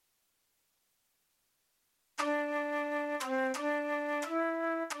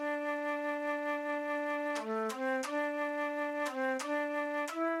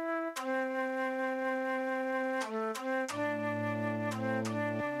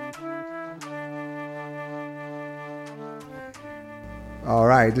All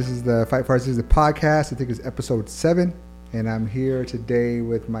right, this is the Fight for Our Citizens the podcast. I think it's episode 7, and I'm here today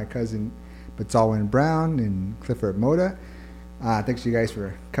with my cousin Batsulwin Brown and Clifford Mota. Thanks you guys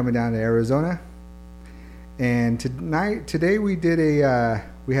for coming down to Arizona. And today we did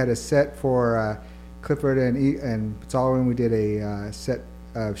we had a set for Clifford and Batsulwin. We did a set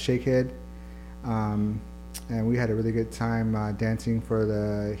of Shakehead, and we had a really good time dancing for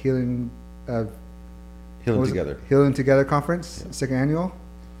the Healing Together conference, second annual,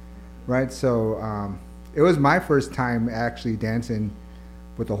 right? So it was my first time actually dancing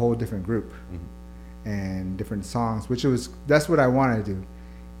with a whole different group and different songs, that's what I wanted to do.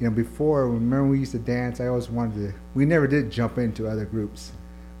 You know, before, remember we used to dance, I always wanted to, we never did jump into other groups.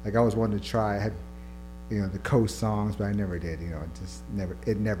 Like I always wanted to try. I had, the coast songs, but I never did,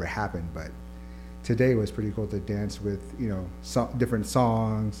 it never happened. But today was pretty cool to dance with, different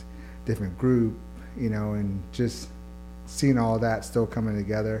songs, different group, and just seeing all that still coming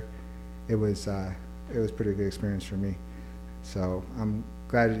together. It was a pretty good experience for me. So I'm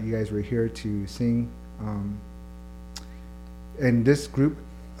glad that you guys were here to sing. And this group,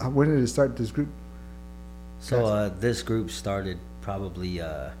 when did it start, this group? So this group started probably,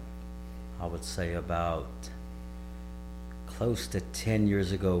 I would say about close to 10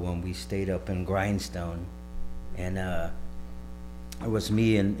 years ago when we stayed up in Grindstone. And it was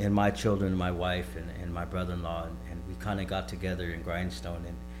me and my children, my wife, and my brother-in-law, and we kind of got together in Grindstone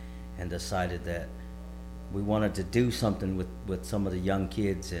and decided that we wanted to do something with some of the young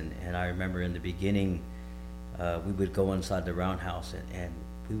kids. And I remember in the beginning, we would go inside the roundhouse and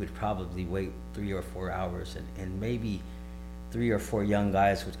we would probably wait 3 or 4 hours, and maybe 3 or 4 young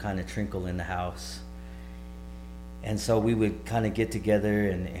guys would kind of trickle in the house. And so we would kind of get together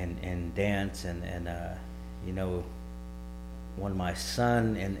and dance, and when my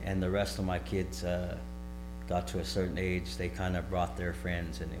son and the rest of my kids got to a certain age, they kind of brought their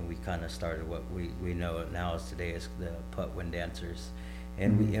friends, and we kind of started what we know now as today as the Patwin Dancers.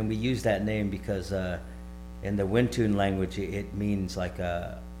 And we use that name because in the Wintun language it means like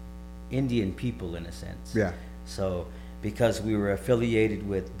Indian people in a sense. Yeah. So because we were affiliated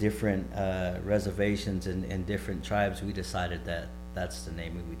with different reservations and different tribes, we decided that that's the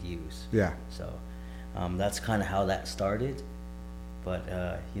name we would use. Yeah. So that's kind of how that started. But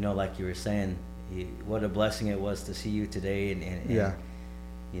like you were saying, what a blessing it was to see you today and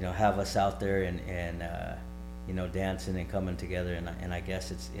have us out there and dancing and coming together. And I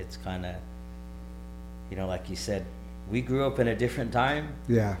guess it's kind of, like you said, we grew up in a different time.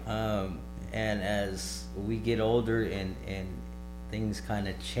 Yeah. And as we get older and things kind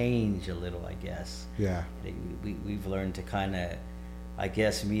of change a little, I guess. Yeah. We've learned to kind of, I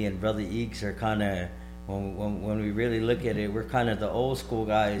guess me and Brother Eeks are kind of, when we really look at it, we're kind of the old school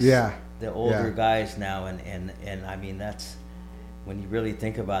guys. Yeah. The older guys now, and I mean, that's when you really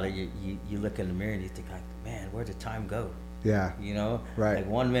think about it. You look in the mirror and you think like, man, where did time go? Yeah. Right. Like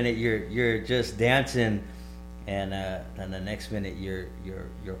 1 minute you're just dancing, and then the next minute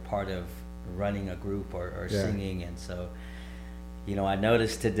you're part of running a group or singing. And so, I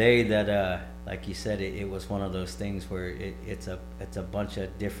noticed today that like you said, it was one of those things where it's a bunch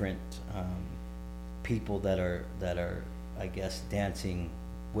of different people that are I guess dancing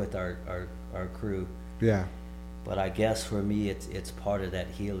with our crew. Yeah. But I guess for me it's part of that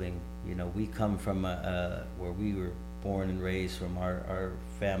healing. We come from where we were born and raised, from our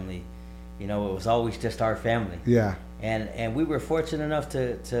family. It was always just our family. Yeah. And we were fortunate enough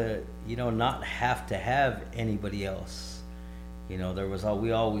to not have to have anybody else. We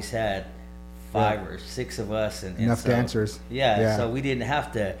always had 5 or 6 of us, and enough dancers. Yeah. So we didn't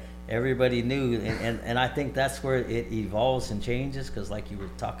have to. Everybody knew, and I think that's where it evolves and changes, because like you were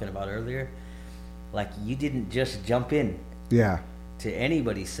talking about earlier, like you didn't just jump in. Yeah. To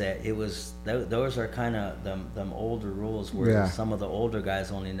anybody's set. It was those are kind of them older rules where some of the older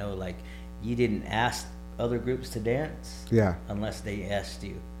guys only know, like you didn't ask other groups to dance. Yeah. Unless they asked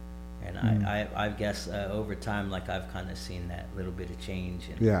you, and I guess over time, like I've kind of seen that little bit of change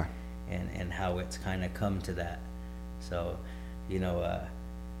and how it's kind of come to that. So,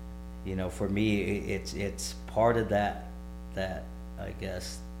 for me, it's part of that I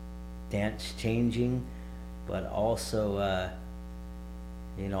guess dance changing, but also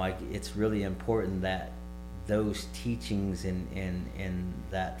it's really important that those teachings in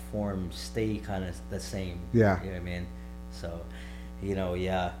that form stay kind of the same. Yeah. You know what I mean? So,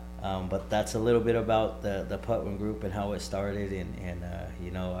 but that's a little bit about the Patwin group and how it started, and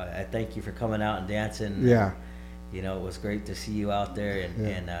I thank you for coming out and dancing. Yeah. It was great to see you out there,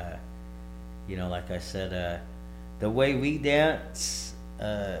 and like I said, the way we dance,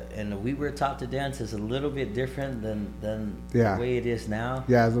 and we were taught to dance is a little bit different than Yeah. the way it is now.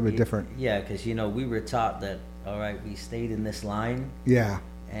 Yeah, it's a little bit different. Yeah, because we were taught that, all right, we stayed in this line, Yeah.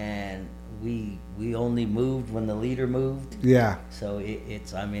 and we only moved when the leader moved. Yeah. So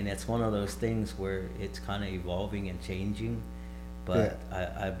it's one of those things where it's kind of evolving and changing, but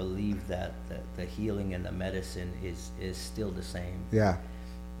I believe that the healing and the medicine is still the same. Yeah.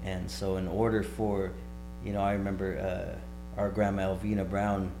 And so in order for, I remember our grandma Elvina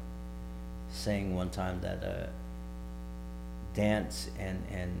Brown saying one time that dance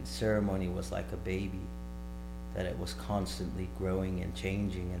and ceremony was like a baby, that it was constantly growing and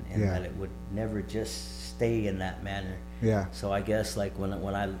changing, and that it would never just stay in that manner. Yeah. So I guess like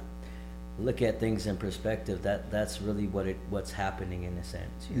when I look at things in perspective, that's really what's happening in a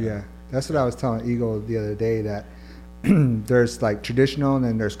sense. Yeah, that's what I was telling Eagle the other day, that there's like traditional and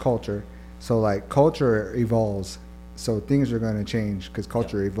then there's culture. So like culture evolves, so things are going to change because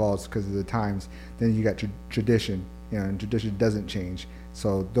culture evolves because of the times. Then you got tradition, and tradition doesn't change.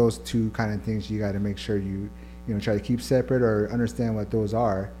 So those two kind of things you got to make sure you try to keep separate or understand what those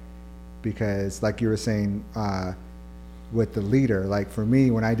are, because like you were saying with the leader, like for me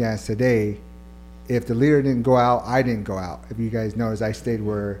when I dance today, if the leader didn't go out, I didn't go out. If you guys notice, I stayed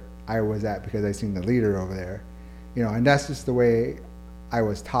where I was at because I seen the leader over there, and that's just the way I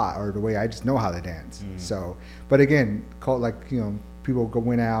was taught, or the way I just know how to dance. So, but again, people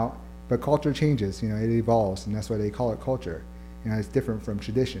went out, but culture changes, it evolves, and that's why they call it culture. It's different from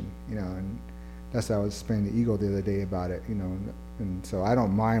tradition, and that's what I was explaining to Eagle the other day about it, and so I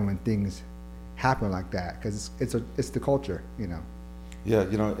don't mind when things happen like that, because it's the culture, Yeah,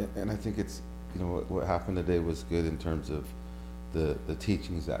 and I think it's, what happened today was good in terms of the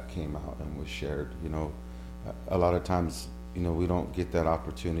teachings that came out and was shared. A lot of times, we don't get that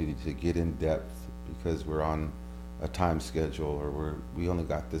opportunity to get in depth because we're on a time schedule, or we only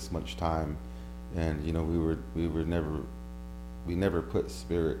got this much time, and we never put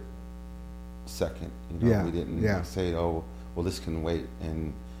spirit second. We didn't say, oh, well, this can wait,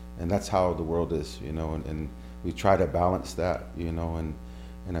 and that's how the world is, and we try to balance that,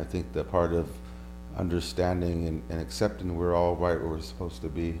 and I think the part of understanding and accepting we're all right where we're supposed to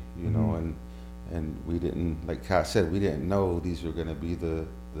be, and we didn't, like Kat said, we didn't know these were going to be the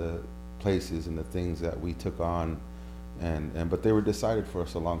places and the things that we took on, but they were decided for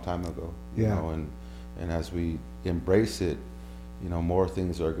us a long time ago, and as we embrace it, more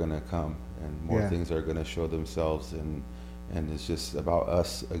things are going to come, and more things are going to show themselves, and it's just about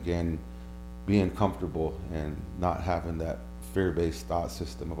us again being comfortable and not having that fear-based thought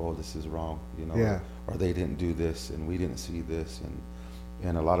system of, oh, this is wrong, or they didn't do this and we didn't see this,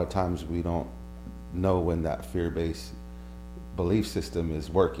 and a lot of times we don't know when that fear-based belief system is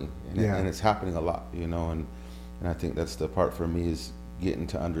working, and it's happening a lot, and I think that's the part for me, is getting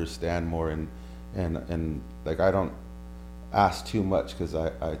to understand more, and like I don't ask too much because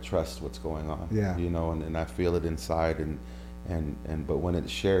I trust what's going on, and I feel it inside, and but when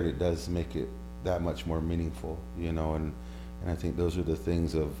it's shared, it does make it that much more meaningful, and I think those are the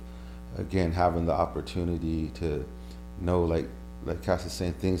things of, again, having the opportunity to know, like Cass is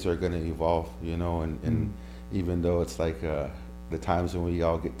saying, things are going to evolve, and even though it's like the times when we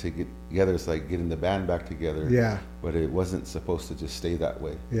all get together, it's like getting the band back together, but it wasn't supposed to just stay that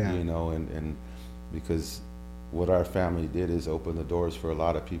way, and because what our family did is open the doors for a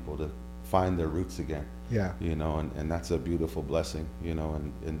lot of people to find their roots again, and that's a beautiful blessing,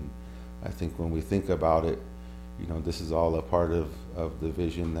 and I think when we think about it, this is all a part of the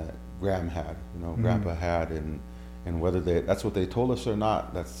vision that Graham had, Grandpa had, and whether that's what they told us or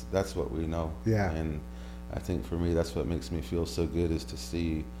not, that's what we know. And I think for me, that's what makes me feel so good, is to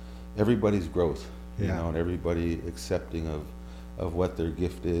see everybody's growth, and everybody accepting of what their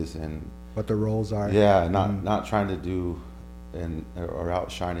gift is and what the roles are. Not trying to do or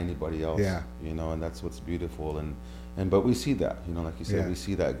outshine anybody else. And that's what's beautiful, but we see that, like you said, we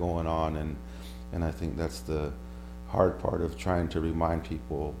see that going on, and I think that's the hard part of trying to remind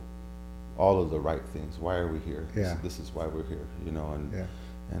people all of the right things. Why are we here? This is why we're here,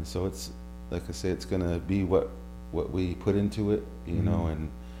 and so it's, like I say, it's going to be what we put into it, and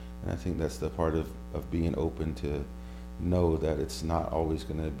I think that's the part of being open to know that it's not always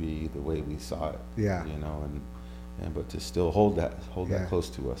going to be the way we saw it, and but to still hold that close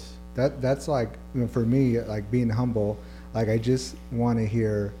to us. That's like, for me, like being humble, like I just want to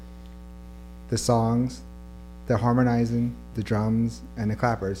hear the songs, the harmonizing, the drums, and the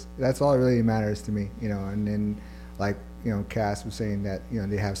clappers. That's all that really matters to me, and then like, Cass was saying that,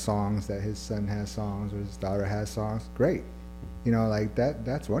 they have songs, that his son has songs or his daughter has songs. Great. Like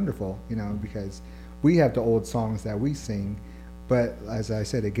that's wonderful, because we have the old songs that we sing, But as I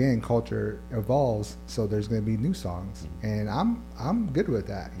said again, culture evolves, so there's going to be new songs, and I'm good with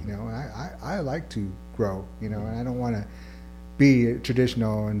that. You know, I like to grow. You know, and I don't want to be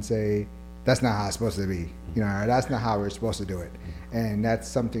traditional and say that's not how it's supposed to be. You know, or that's not how we're supposed to do it. And that's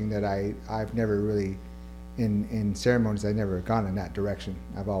something that I've never really in ceremonies. I've never gone in that direction.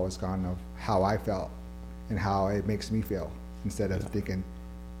 I've always gone of how I felt and how it makes me feel instead of thinking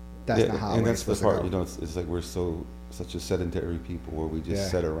that's not how. And that's the part. You know, it's like we're such a sedentary people where we just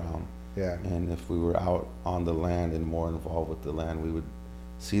sit around. Yeah. And if we were out on the land and more involved with the land, we would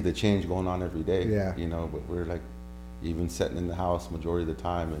see the change going on every day. Yeah. You know, but we're like even sitting in the house majority of the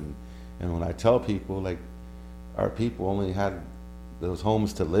time. And when I tell people, like, our people only had those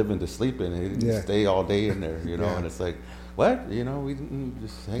homes to live and to sleep in. They didn't stay all day in there, you know. And it's like, what? You know, we didn't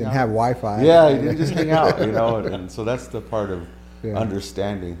just hang out. Didn't have Wi-Fi. Yeah, you didn't just hang out, you know. And so that's the part of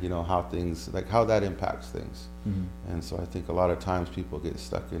understanding, you know, how things, like how that impacts things. And so I think a lot of times people get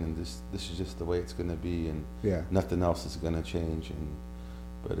stuck in, and this is just the way it's going to be, and nothing else is going to change.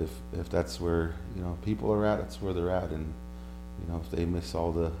 But if that's where, you know, people are at, that's where they're at. And, you know, if they miss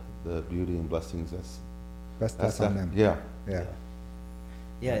all the beauty and blessings, that's on them. Yeah.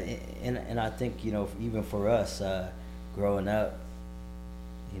 And I think, you know, even for us, growing up,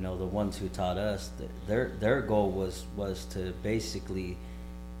 you know, the ones who taught us, their goal was to basically,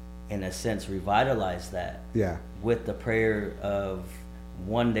 in a sense, revitalize that. Yeah. With the prayer of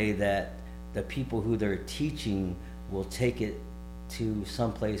one day that the people who they're teaching will take it to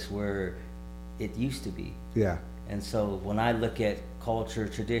some place where it used to be. Yeah. And so when I look at culture,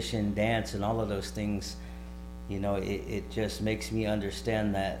 tradition, dance, and all of those things, you know, it just makes me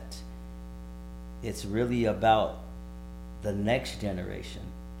understand that it's really about the next generation.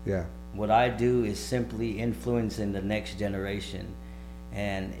 Yeah. What I do is simply influencing the next generation.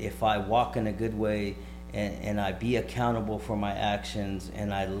 And if I walk in a good way and I be accountable for my actions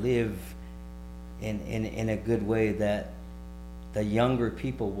and I live in a good way, that the younger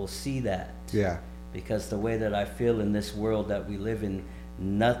people will see that. Yeah. Because the way that I feel in this world that we live in,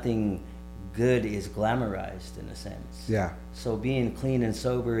 nothing good is glamorized in a sense. Yeah. So being clean and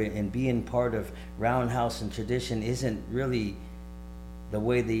sober and being part of roundhouse and tradition isn't really the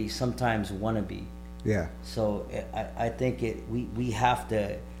way they sometimes want to be. Yeah. So I think we have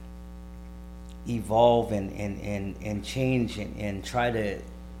to evolve and change and try to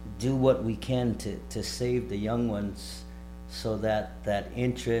do what we can to save the young ones, so that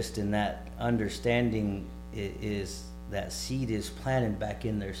interest and that understanding is that seed is planted back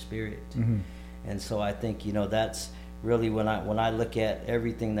in their spirit. And so I think, you know, that's really when I look at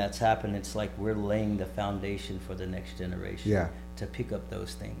everything that's happened, it's like we're laying the foundation for the next generation to pick up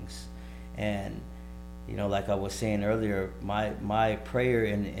those things. And you know, like I was saying earlier, my prayer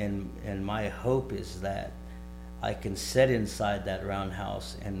and my hope is that I can sit inside that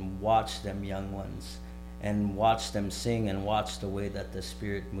roundhouse and watch them young ones and watch them sing and watch the way that the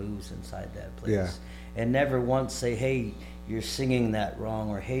Spirit moves inside that place. And never once say, hey, you're singing that wrong,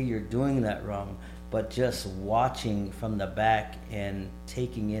 or hey, you're doing that wrong, but just watching from the back and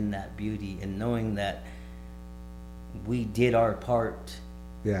taking in that beauty and knowing that we did our part.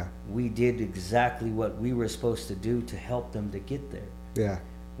 Yeah. We did exactly what we were supposed to do to help them to get there. Yeah.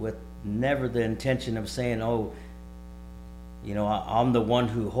 With never the intention of saying, oh, you know, I'm the one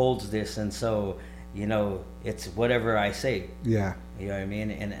who holds this, and so, you know, it's whatever I say. Yeah. You know what I mean?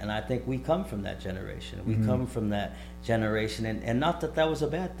 And I think we come from that generation. We come from that generation, and not that was a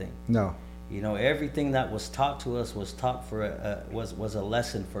bad thing. No. You know, everything that was taught to us was taught for was a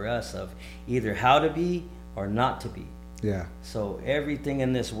lesson for us of either how to be or not to be. Yeah. So everything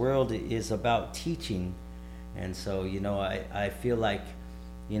in this world is about teaching. And so, you know, I feel like,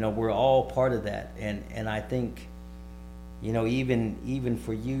 you know, we're all part of that. And I think, you know, even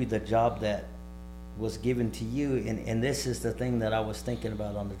for you, the job that was given to you, and this is the thing that I was thinking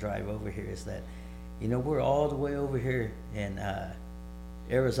about on the drive over here, is that, you know, we're all the way over here in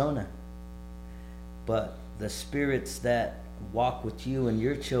Arizona. But the spirits that walk with you and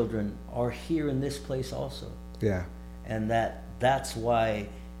your children are here in this place also. Yeah. And that's why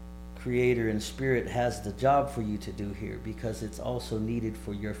Creator and Spirit has the job for you to do here, because it's also needed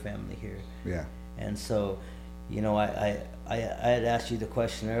for your family here. Yeah. And so, you know, I had asked you the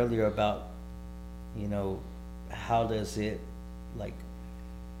question earlier about, you know, how does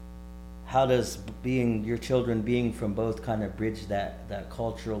your children being from both kind of bridge that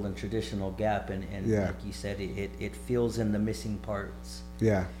cultural and traditional gap, and like you said, it fills in the missing parts.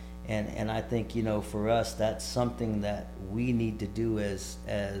 Yeah. And I think, you know, for us, that's something that we need to do as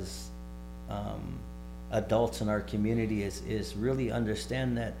adults in our community, is really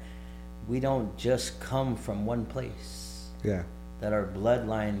understand that we don't just come from one place. Yeah. that our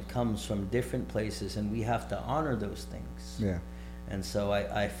bloodline comes from different places, and we have to honor those things. Yeah. And so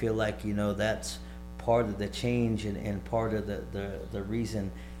I feel like, you know, that's part of the change, and part of the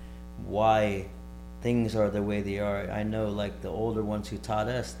reason why things are the way they are. I know, like, the older ones who taught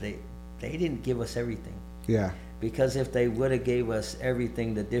us, they didn't give us everything. Yeah. Because if they would have gave us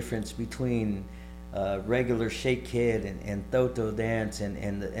everything, the difference between regular Shakehead and Toto dance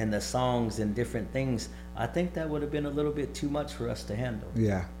and the songs and different things, I think that would have been a little bit too much for us to handle.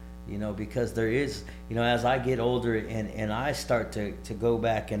 Yeah. You know, because there is, you know, as I get older and I start to go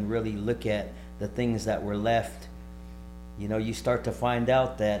back and really look at the things that were left, you know, you start to find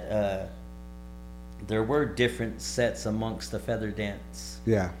out that there were different sets amongst the feather dance.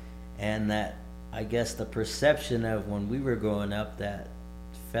 Yeah. And that, I guess, the perception of when we were growing up, that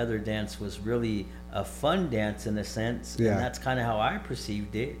feather dance was really a fun dance in a sense. Yeah. And that's kind of how I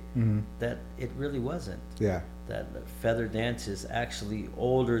perceived it, that it really wasn't. Yeah. That the feather dance is actually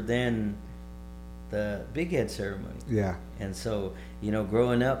older than the big head ceremony. Yeah. And so, you know,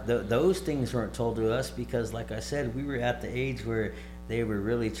 growing up, those things weren't told to us because, like I said, we were at the age where they were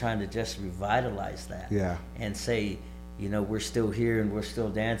really trying to just revitalize that. Yeah. And say, you know, we're still here and we're still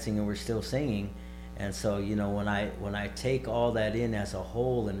dancing and we're still singing. And so, you know, when I take all that in as a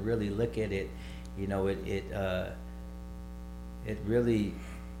whole and really look at it, you know, it really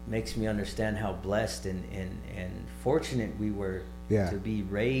makes me understand how blessed and fortunate we were to be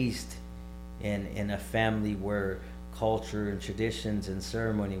raised in a family where culture and traditions and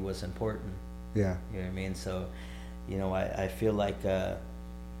ceremony was important. Yeah. You know what I mean? So, you know, I feel like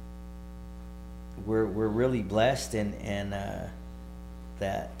we're really blessed, and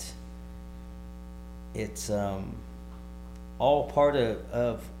that it's all part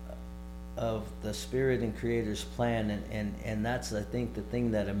of the Spirit and Creator's plan, and that's, I think, the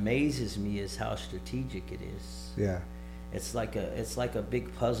thing that amazes me is how strategic it is. Yeah. It's like a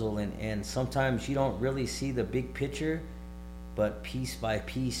big puzzle, and sometimes you don't really see the big picture, but piece by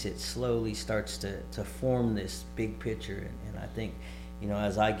piece it slowly starts to form this big picture. And I think, you know,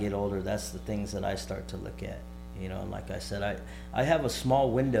 as I get older, that's the things that I start to look at. You know, and like I said, I have a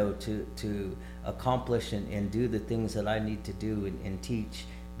small window to accomplish and do the things that I need to do and teach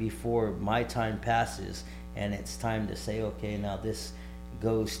before my time passes, and it's time to say, okay, now this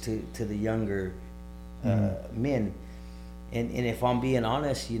goes to the younger men. And if I'm being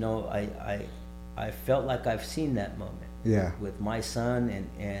honest, you know, I felt like I've seen that moment. Yeah. With my son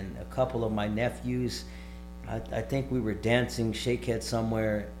and a couple of my nephews. I think we were dancing Shakehead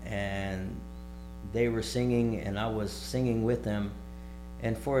somewhere, and they were singing, and I was singing with them.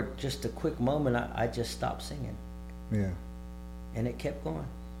 And for just a quick moment, I just stopped singing. Yeah. And it kept going.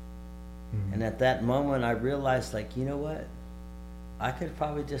 And at that moment, I realized, like, you know what? I could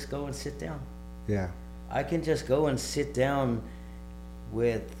probably just go and sit down. Yeah. I can just go and sit down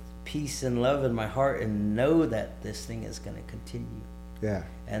with peace and love in my heart and know that this thing is going to continue. Yeah.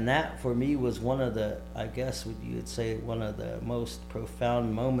 And that, for me, was one of the, I guess what you would say, one of the most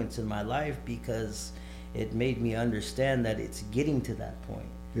profound moments in my life, because it made me understand that it's getting to that point.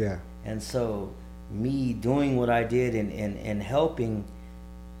 Yeah. And so me doing what I did and helping,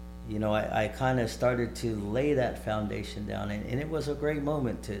 you know, I kind of started to lay that foundation down, and it was a great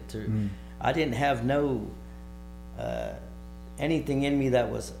moment to I didn't have no anything in me that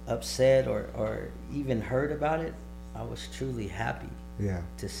was upset or even hurt about it. I was truly happy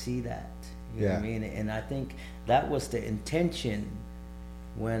to see that. You know what I mean? And I think that was the intention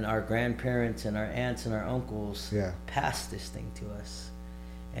when our grandparents and our aunts and our uncles passed this thing to us.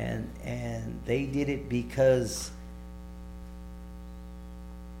 And they did it because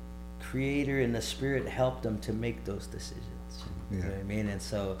Creator and the Spirit helped them to make those decisions. You know what I mean? And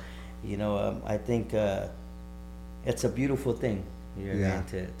so, you know, I think it's a beautiful thing, you know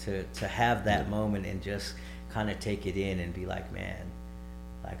what I mean? To have that moment and just kind of take it in and be like, man,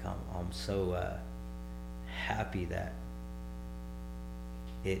 like I'm so happy that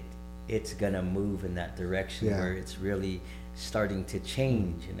it's gonna move in that direction where it's really starting to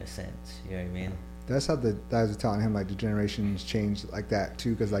change in a sense. You know what I mean? That's how the guys were telling him, like, the generations changed like that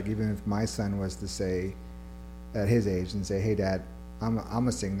too. Because, like, even if my son was to say at his age and say, "Hey, Dad, I'm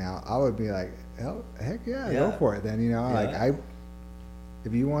gonna sing now," I would be like, heck yeah, go for it then. You know, like,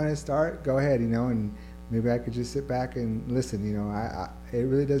 if you want to start, go ahead. You know, and maybe I could just sit back and listen. You know, it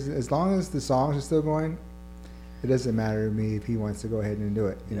really doesn't. As long as the songs are still going, it doesn't matter to me if he wants to go ahead and do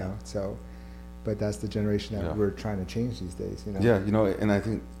it. You know, so. But that's the generation that we're trying to change these days, you know. Yeah, you know, and I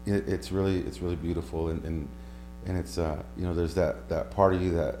think it's really beautiful, and it's you know, there's that part of you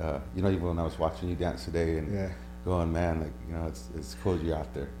that you know, even when I was watching you dance today and going, man, like, you know, it's cool you're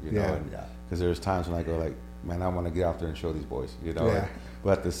out there, you know, because there's times when I go like, man, I want to get out there and show these boys, you know. Yeah.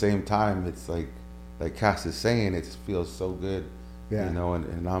 But at the same time, it's like Cass is saying, it feels so good, Yeah. you know,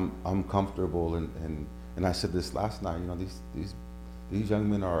 and I'm comfortable, and I said this last night, you know, these young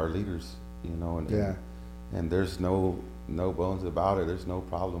men are our leaders, you know, and there's no bones about it. There's no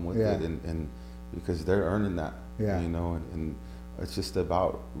problem with it, and because they're earning that, you know, and it's just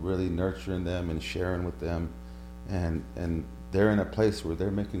about really nurturing them and sharing with them, and they're in a place where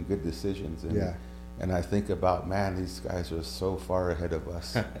they're making good decisions, and I think about, man, these guys are so far ahead of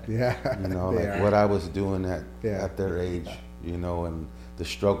us. Yeah, you know, like what I was doing at their age, you know, and the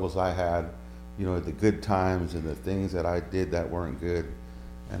struggles I had, you know, the good times and the things that I did that weren't good,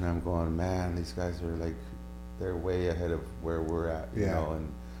 and I'm going, man, these guys are like, they're way ahead of where we're at, you know,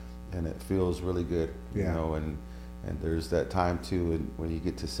 and it feels really good, you know, and there's that time too, and when you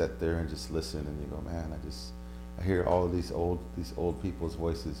get to sit there and just listen, and you go, man, I hear all of these old people's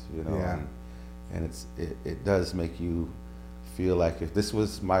voices, you know, and it does make you feel like if this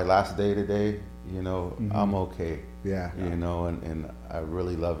was my last day today, you know, I'm okay, you know, and I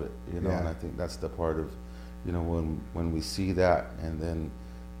really love it, you know, and I think that's the part of, you know, when we see that, and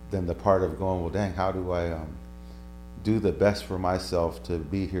then the part of going, well, dang, how do I do the best for myself to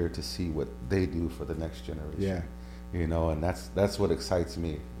be here to see what they do for the next generation, you know, and that's what excites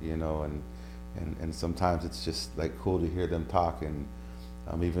me, you know, and sometimes it's just like cool to hear them talk, and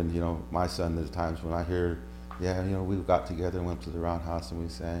even, you know, my son, there's times when I hear, you know, we got together and went to the roundhouse and we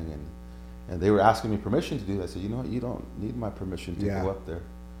sang, and they were asking me permission to do that. I said, you know what, you don't need my permission to go up there.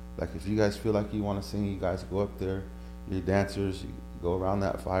 Like, if you guys feel like you want to sing, you guys go up there, you're dancers, you go around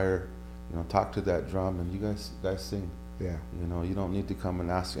that fire, you know, talk to that drum, and you guys sing. Yeah. You know, you don't need to come and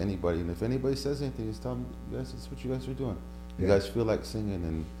ask anybody. And if anybody says anything, just tell them, you guys, it's what you guys are doing. You guys feel like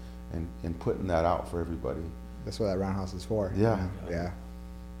singing and putting that out for everybody. That's what that roundhouse is for. Yeah. You know? Yeah.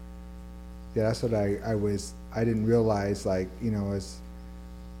 Yeah, that's what I didn't realize, like, you know, as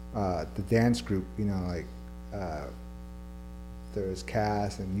the dance group, you know, like there's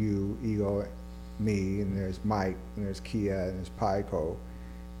Cass and you, Ego, me, and there's Mike, and there's Kia, and there's Pico,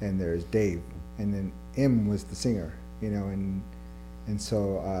 and there's Dave, and then M was the singer, you know, and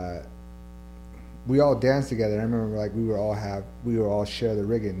so we all danced together. I remember, like, we would all share the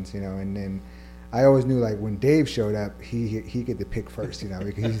riggings, you know, and then I always knew, like, when Dave showed up, he get to pick first, you know,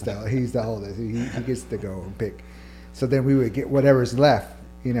 because he's the oldest. He gets to go and pick. So then we would get whatever's left,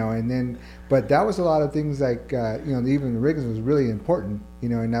 you know, and then, but that was a lot of things, like, you know, even the riggings was really important, you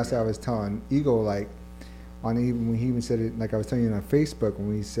know, and that's what I was telling Ego, like, when he even said it, like I was telling you on Facebook, when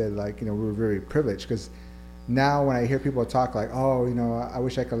we said, like, you know, we were very privileged, because now when I hear people talk like, oh, you know, I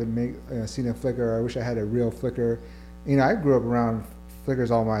wish I could make seen a flicker, or I wish I had a real flicker, you know, I grew up around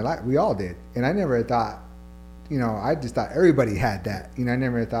flickers all my life. We all did, and I never thought, you know, I just thought everybody had that, you know. I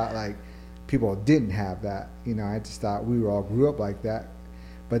never thought, like, people didn't have that, you know. I just thought we all grew up like that.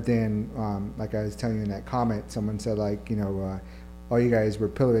 But then, like I was telling you in that comment, someone said, like, you know, oh, you guys were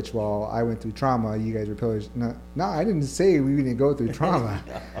pillaged while I went through trauma. You guys were pillaged. No, I didn't say we didn't go through trauma.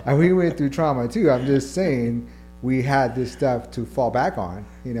 And we went through trauma too. I'm just saying we had this stuff to fall back on,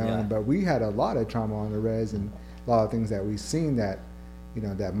 you know. Yeah. But we had a lot of trauma on the res, and a lot of things that we've seen that, you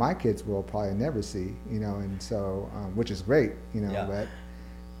know, that my kids will probably never see, you know. And so, which is great, you know. Yeah.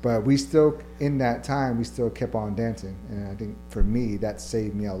 But we still, in that time, we still kept on dancing, and I think for me that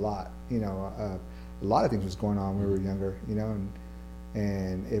saved me a lot. You know, a lot of things was going on when we were younger, you know,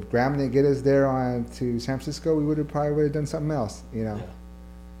 and if Graham didn't get us there on to San Francisco, we would have done something else, you know. Yeah.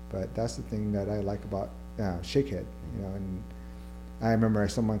 But that's the thing that I like about Shakehead, you know. And I remember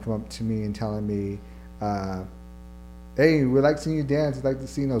someone come up to me and telling me, hey, we like seeing you dance. I'd like to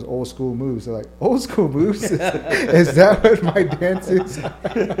see those old school moves. They're like, old school moves? Is that what my dance is?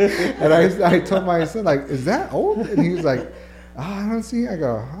 And I told my son, like, is that old? And he was like, oh, I don't see. I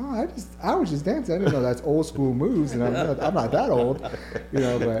go, oh, I was just dancing. I didn't know that's old school moves, and I'm not that old, you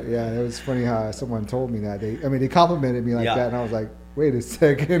know. But yeah, it was funny how someone told me that. They complimented me like that, and I was like, wait a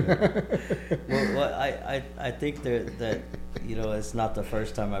second. well, I think that you know, it's not the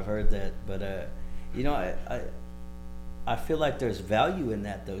first time I've heard that, but you know, I feel like there's value in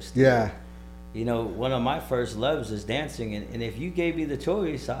that, though. Still. Yeah. You know, one of my first loves is dancing, and if you gave me the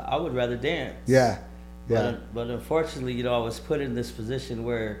choice, I would rather dance. Yeah. Yeah. But unfortunately, you know, I was put in this position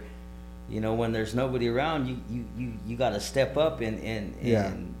where, you know, when there's nobody around, you got to step up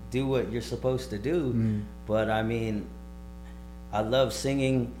and do what you're supposed to do. Mm-hmm. But I mean, I love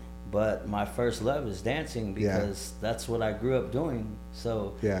singing, but my first love is dancing, because that's what I grew up doing.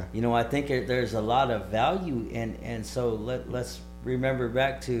 So, you know, I think there's a lot of value, and so let's remember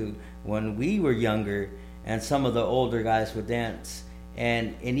back to when we were younger, and some of the older guys would dance,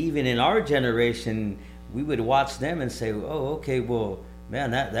 and even in our generation, we would watch them and say, oh, okay, well,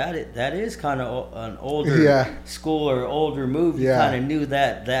 man, that is kind of an older school or older move. You kind of knew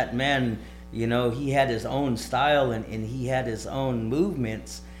that man, you know, he had his own style and he had his own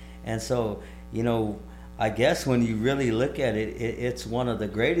movements. And so, you know, I guess when you really look at it, it's one of the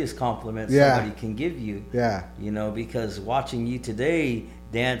greatest compliments somebody can give you. Yeah. You know, because watching you today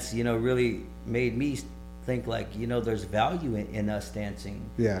dance, you know, really made me think like, you know, there's value in us dancing.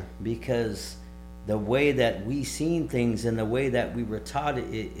 Yeah. Because the way that we seen things and the way that we were taught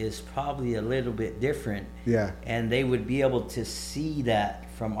it is probably a little bit different. Yeah. And they would be able to see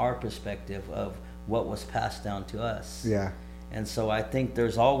that from our perspective of what was passed down to us. Yeah. And so I think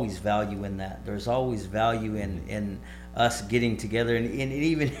there's always value in that. There's always value in us getting together, and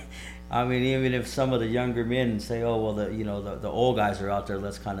even, I mean, even if some of the younger men say, "Oh, well, the old guys are out there.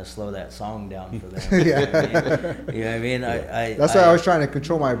 Let's kind of slow that song down for them." You know what I mean? That's why I was trying to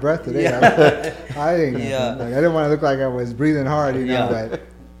control my breath today. Yeah. I didn't want to look like I was breathing hard, you know,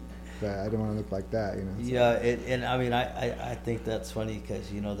 but I didn't want to look like that, you know. So. Yeah, and I mean, I think that's funny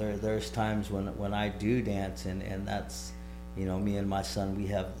because, you know, there's times when I do dance and that's. You know, me and my son, we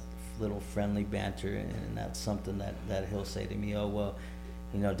have little friendly banter, and that's something that he'll say to me, oh, well,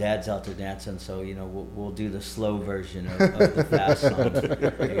 you know, Dad's out there dancing, so, you know, we'll do the slow version of the fast songs. You know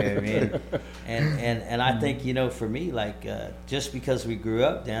what I mean? And I think, you know, for me, like, just because we grew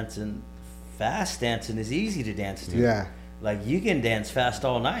up dancing, fast dancing is easy to dance to. Yeah. Like, you can dance fast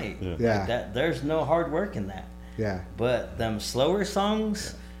all night. Yeah. Like there's no hard work in that. Yeah. But them slower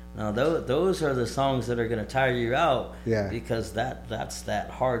songs... Now those are the songs that are going to tire you out, because that's that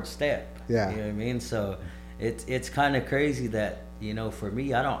hard step. Yeah, you know what I mean. So it's kind of crazy that, you know, for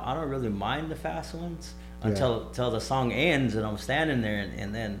me, I don't really mind the fast ones until the song ends and I'm standing there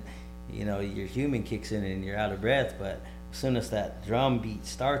and then, you know, your human kicks in and you're out of breath. But as soon as that drum beat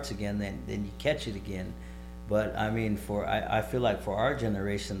starts again, then you catch it again. But I mean, I feel like for our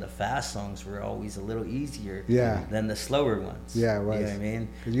generation, the fast songs were always a little easier than the slower ones. Yeah, it was. You know what I mean?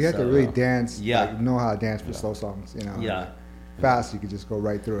 Because you have to really dance, like, know how to dance for slow songs, you know. Yeah. Fast, you could just go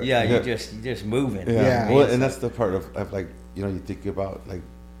right through it. Yeah, you're just moving. Yeah. Well, and that's the part of like, you know, you think about like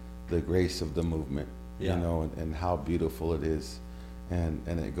the grace of the movement, you know, and how beautiful it is, and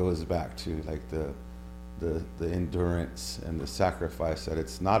it goes back to like the endurance and the sacrifice, that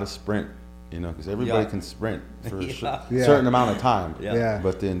it's not a sprint. You know, because everybody can sprint for a certain amount of time. Yeah.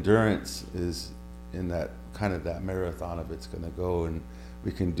 But the endurance is in that kind of that marathon of it's going to go, and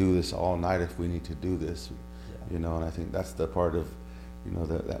we can do this all night if we need to do this. You know, and I think that's the part of, you know,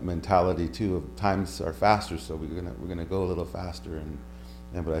 that mentality too of times are faster, so we're gonna go a little faster.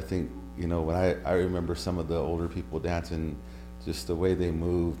 And but I think, you know, when I remember some of the older people dancing, just the way they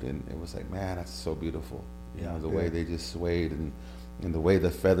moved, and it was like, man, that's so beautiful. You know, the way they just swayed and the way the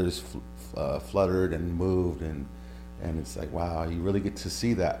feathers fluttered and moved, and it's like, wow, you really get to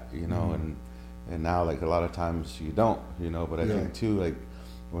see that, you know. And now, like, a lot of times you don't, you know. But I think too, like,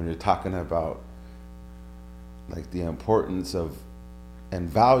 when you're talking about like the importance of and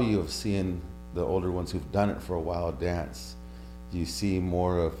value of seeing the older ones who've done it for a while dance, you see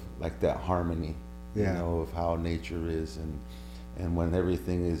more of like that harmony, you know, of how nature is, and when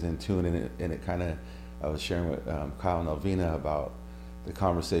everything is in tune, and it kind of, I was sharing with Kyle and Alvina about the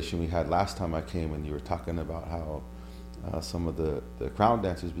conversation we had last time I came, and you were talking about how some of the crowd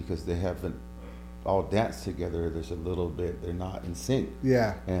dancers, because they haven't all danced together, there's a little bit, they're not in sync.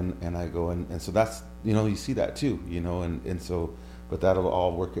 Yeah. And I go, and so that's, you know, you see that too, you know, and so, but that'll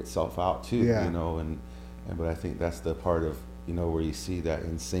all work itself out too, you know, and but I think that's the part of, you know, where you see that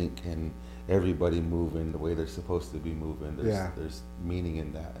in sync and everybody moving the way they're supposed to be moving. There's meaning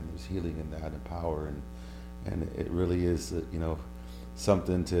in that, and there's healing in that, and power, and it really is, you know,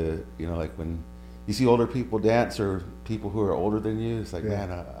 something to, you know, like when you see older people dance or people who are older than you, it's like,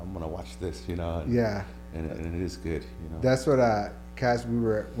 man, I'm gonna watch this, you know. And it is good, you know. That's what Cass,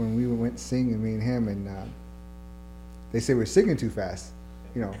 when we went singing, me and him, and they say we're singing too fast,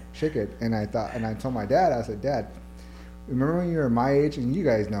 you know, Shakehead. And I told my dad, I said, Dad, remember when you were my age, and you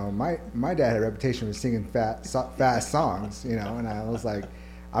guys know my dad had a reputation for singing fast songs, you know. And I was like,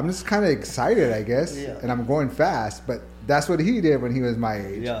 I'm just kind of excited, I guess, and I'm going fast, but that's what he did when he was my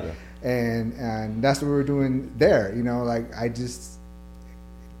age. And that's what we were doing there, you know. Like, it's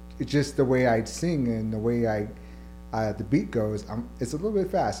just the way I sing and the way the beat goes. It's a little bit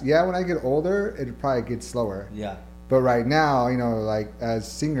fast. Yeah, when I get older, it probably gets slower. Yeah. But right now, you know, like, as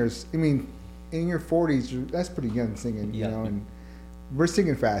singers, I mean, in your 40s, that's pretty young singing, you know, and we're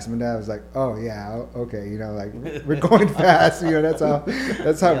singing fast. My dad was like, "Oh yeah, okay," you know, like, we're going fast, you know.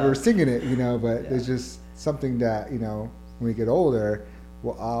 That's how we're singing it, you know. But it's just something that, you know, when we get older,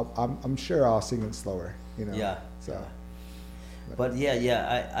 well, I'm sure I'll sing it slower. you know. Yeah. So. Yeah. But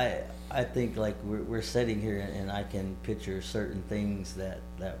I think like we're sitting here and I can picture certain things that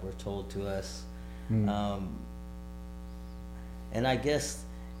were told to us, and I guess,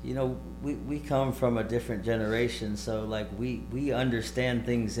 you know, we come from a different generation, so like we understand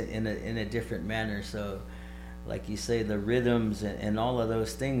things in a different manner. So, like you say, the rhythms and all of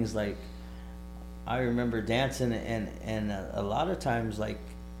those things. Like I remember dancing, and a lot of times, like,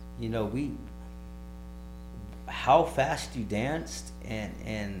 you know, how fast you danced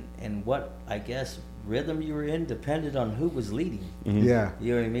and what, I guess, rhythm you were in depended on who was leading. Yeah.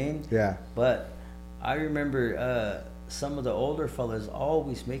 You know what I mean? Yeah. But I remember some of the older fellas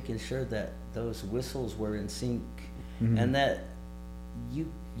always making sure that those whistles were in sync, and that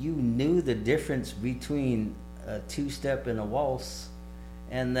you knew the difference between a two-step and a waltz,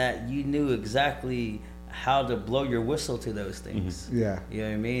 and that you knew exactly how to blow your whistle to those things. Yeah. You know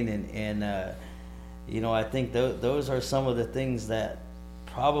what I mean? And you know, I think those are some of the things that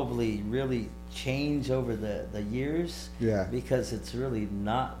probably really change over the years. Yeah. Because it's really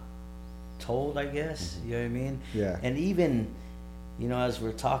not told, I guess. You know what I mean? Yeah. And even, you know, as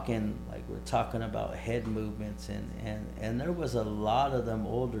we're talking about head movements, and there was a lot of them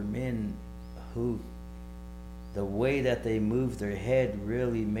older men who, the way that they moved their head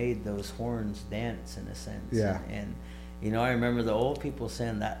really made those horns dance in a sense. Yeah. And you know, I remember the old people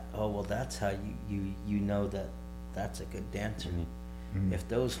saying that, oh, well, that's how you know that that's a good dancer. If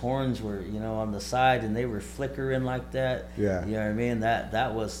those horns were, you know, on the side and they were flickering like that, yeah, you know what I mean?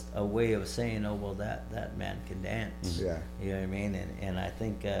 That was a way of saying, oh, well, that man can dance. Yeah. You know what I mean? And I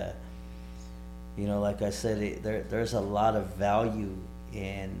think, you know, like I said, there's a lot of value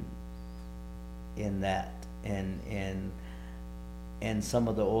in that, and some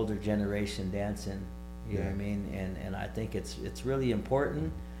of the older generation dancing. You know what I mean? And I think it's really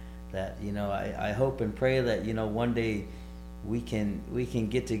important that, you know, I hope and pray that, you know, one day we can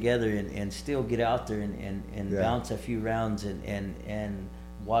get together and still get out there and bounce a few rounds and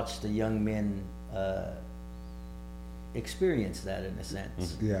watch the young men experience that in a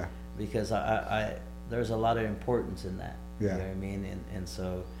sense. Yeah. Because I there's a lot of importance in that. Yeah. You know what I mean? And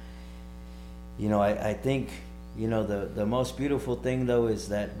so, you know, I think, you know, the most beautiful thing though is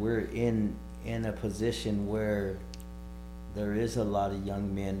that we're in a position where there is a lot of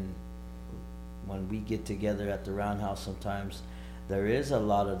young men. When we get together at the Roundhouse sometimes, there is a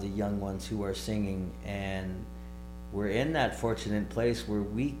lot of the young ones who are singing, and we're in that fortunate place where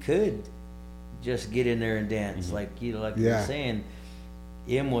we could just get in there and dance. Like, you know, like you're saying,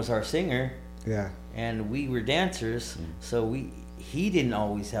 Im was our singer, and we were dancers, so he didn't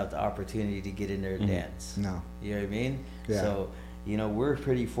always have the opportunity to get in there and dance. No. You know what I mean? Yeah. So, you know, we're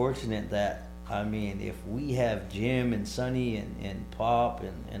pretty fortunate that, I mean, if we have Jim and Sonny and Pop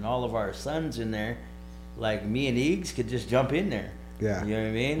and all of our sons in there, like me and Eags could just jump in there. Yeah. You know what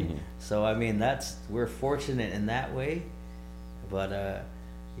I mean? So, I mean, we're fortunate in that way. But,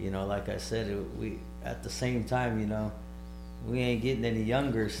 you know, like I said, we at the same time, you know, we ain't getting any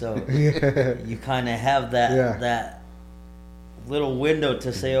younger, so you kind of have that little window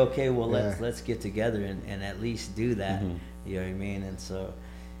to say, okay, well, let's get together and at least do that. You know what I mean? And so,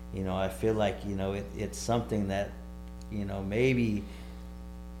 you know, I feel like, you know, it's something that, you know, maybe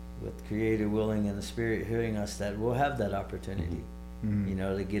with Creator willing and the Spirit hearing us, that we'll have that opportunity, you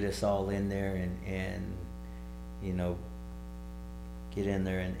know, to get us all in there and you know, get in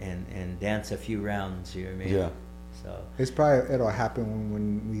there and dance a few rounds, you know what I mean? Yeah. So it'll happen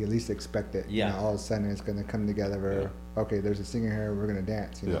when we at least expect it. Yeah. You know, all of a sudden it's gonna come together where, okay, there's a singer here, we're gonna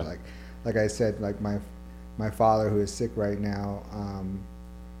dance. You know, like I said, like my father, who is sick right now,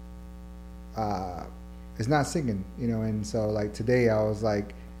 is not singing, you know, and so like today I was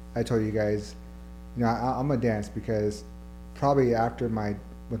like, I told you guys, you know, I'm gonna dance because probably after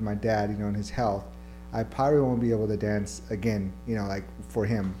with my dad, you know, and his health, I probably won't be able to dance again, you know, like for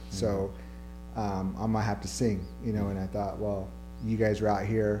him. So I'm gonna have to sing, you know. And I thought, well, you guys are out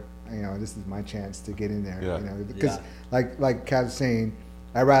here, you know, this is my chance to get in there, you know, because like Kat was saying,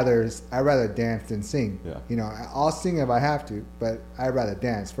 I rather dance than sing. You know, I'll sing if I have to, but I'd rather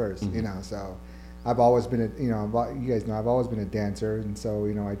dance first. You know, so I've always been you guys know I've always been a dancer, and so,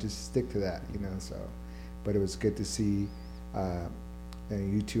 you know, I just stick to that. You know, so, but it was good to see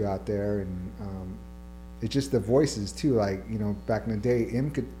you two out there, and it's just the voices too. Like, you know, back in the day,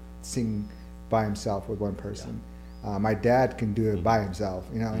 Im could sing by himself with one person. My dad can do it by himself.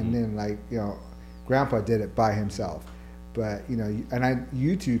 You know, and then, like, you know, Grandpa did it by himself. But, you know, and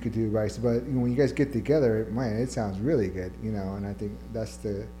you two could do rice, but, you know, when you guys get together, man, it sounds really good, you know. And I think that's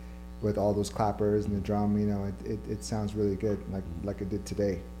with all those clappers and the drum, you know, it sounds really good, like it did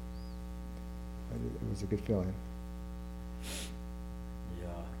today. it was a good feeling. Yeah.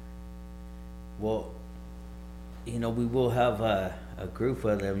 Well, we will have a group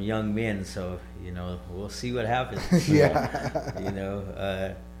of them young men, so we'll see what happens.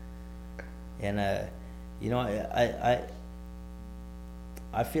 Yeah.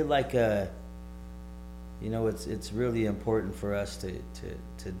 I feel like it's really important for us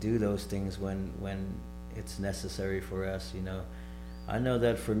to do those things when it's necessary for us. I know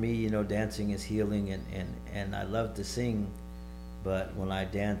that for me, dancing is healing, and I love to sing, but when I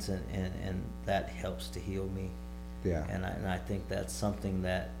dance and that helps to heal me. Yeah. And I think that's something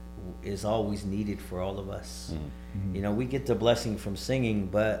that is always needed for all of us. Mm-hmm. We get the blessing from singing,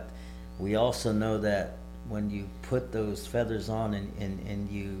 but we also know that when you put those feathers on and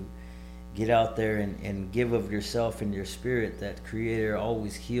you get out there and give of yourself and your spirit, that Creator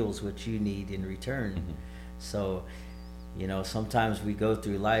always heals what you need in return. Mm-hmm. So, sometimes we go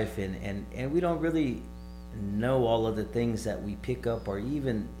through life and we don't really know all of the things that we pick up, or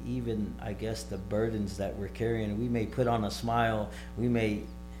even I guess the burdens that we're carrying. We may put on a smile, we may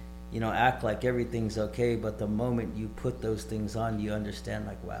act like everything's okay, but the moment you put those things on, you understand,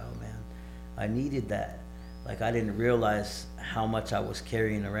 like, wow, man, I needed that. Like, I didn't realize how much I was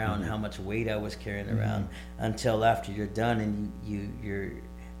carrying around, how much weight I was carrying around, until after you're done and you're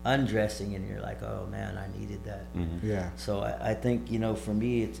undressing and you're like, oh man, I needed that. Yeah. So I think, for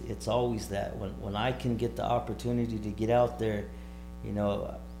me, it's always that when I can get the opportunity to get out there,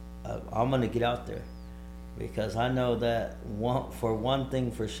 I'm going to get out there, because I know that one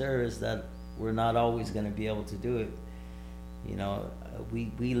thing for sure is that we're not always going to be able to do it.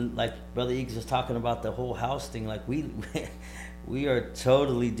 We like Brother Eagles was talking about the whole house thing. Like we are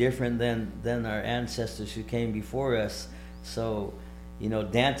totally different than our ancestors who came before us. So,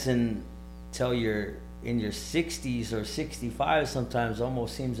 dancing till you're in your 60s or 65 sometimes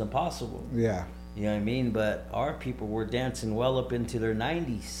almost seems impossible. Yeah. You know what I mean? But our people were dancing well up into their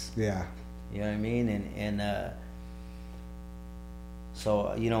 90s. Yeah. You know what I mean? And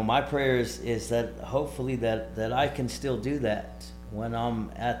so, my prayer is that hopefully that I can still do that when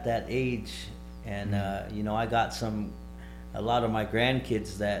I'm at that age. And, I got a lot of my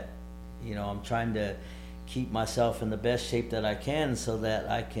grandkids that, I'm trying to keep myself in the best shape that I can, so that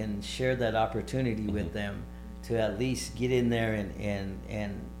I can share that opportunity with them to at least get in there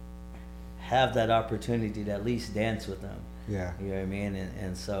and have that opportunity to at least dance with them. Yeah. You know what I mean?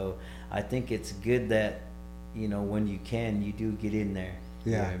 And so I think it's good that, when you can, you do get in there.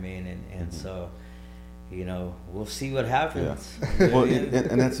 Yeah. You know what I mean? And so, we'll see what happens. Yeah. Well,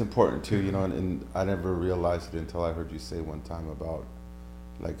 and that's important too, and I never realized it until I heard you say one time about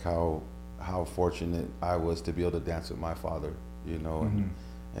like how fortunate I was to be able to dance with my father,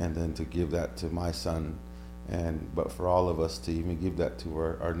 and then to give that to my son, but for all of us to even give that to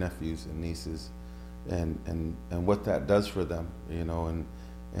our nephews and nieces, and what that does for them,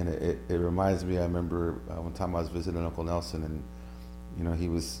 and it reminds me, I remember one time I was visiting Uncle Nelson, and he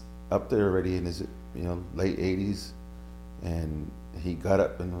was up there already in his late 80s, and he got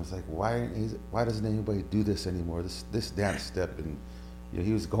up and was like, why doesn't anybody do this anymore, this dance step? And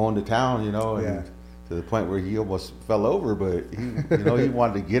he was going to town, and to the point where he almost fell over, but he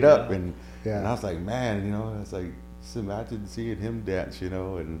wanted to get up, and I was like, man, it's like, just imagine seeing him dance,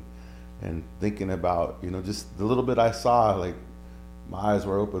 and thinking about, just the little bit I saw, like my eyes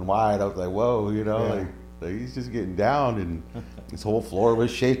were open wide. I was like, whoa, like he's just getting down, and his whole floor was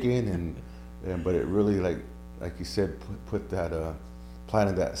shaking, but it really, like you said, put that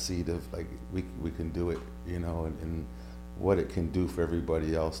planted that seed of like we can do it, and what it can do for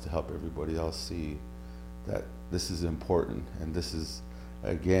everybody else, to help everybody else see that this is important, and this is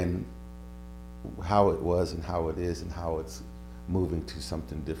again how it was and how it is and how it's moving to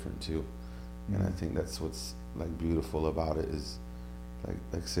something different too. And I think that's what's like beautiful about it, is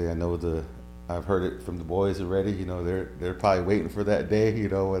like say, I know I've heard it from the boys already, they're probably waiting for that day,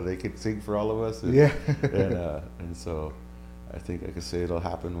 when they can sing for all of us. And, and so I think, like I say, it'll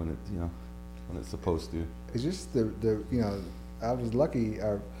happen when it's supposed to. It's just the I was lucky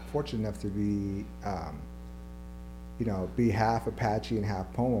or fortunate enough to be be half Apache and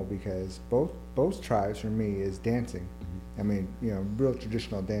half Pomo, because both tribes for me is dancing. I mean, real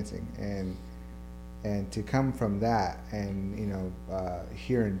traditional dancing, and to come from that, and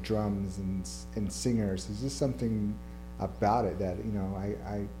hearing drums and singers, there's just something about it that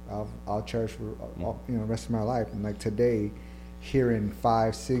I'll cherish for the rest of my life. And like today, hearing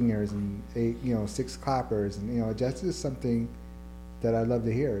 5 singers and 8 6 clappers, and that's just something that I love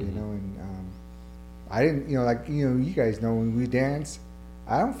to hear. And I didn't you guys know, when we dance,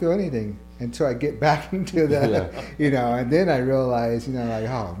 I don't feel anything until I get back into the and then I realize like,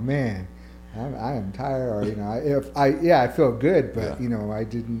 oh man, I am tired, or I feel good, but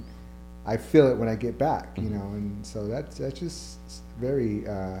I feel it when I get back, and so that's just very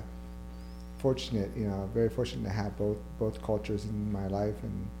fortunate, very fortunate to have both cultures in my life,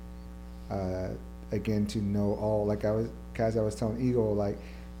 and again to know all, like as I was telling Eagle, like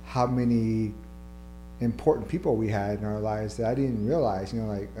how many important people we had in our lives that I didn't realize,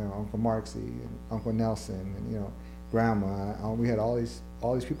 like Uncle Marksy and Uncle Nelson and Grandma. We had all these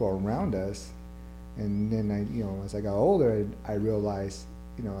people around us, and then as I got older, I realized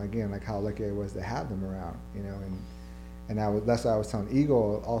again like how lucky I was to have them around, and that's why I was telling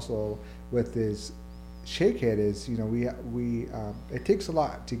Eagle also with this Shakehead is we it takes a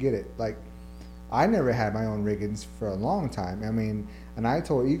lot to get it. Like I never had my own riggings for a long time. I mean, and I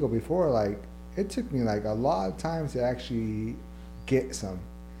told Eagle before, like it took me like a lot of times to actually get some,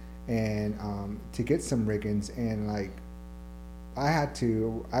 and to get some riggings, and like I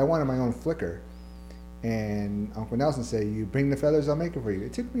wanted my own flicker, and Uncle Nelson said, "You bring the feathers, I'll make it for you."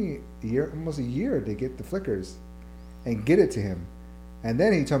 It took me almost a year to get the flickers, and get it to him, and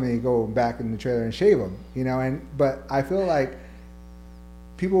then he told me to go back in the trailer and shave them, but I feel like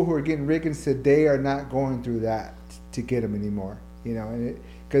people who are getting riggings today are not going through that to get them anymore, and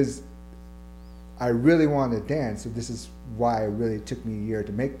because I really wanted to dance, so this is why it really took me a year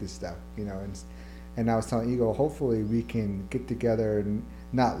to make this stuff, and I was telling Eagle, hopefully we can get together and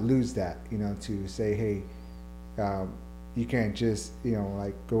not lose that, to say, hey, you can't just,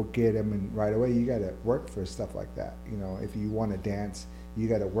 like go get them and right away. You got to work for stuff like that. If you want to dance, you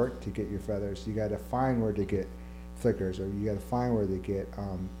got to work to get your feathers. You got to find where to get flickers, or you got to find where to get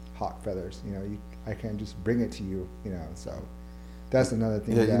hawk feathers. I can't just bring it to you, so. That's another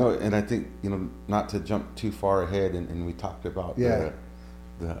thing. Yeah, and I think not to jump too far ahead, and we talked about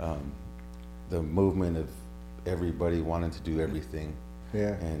the movement of everybody wanting to do everything,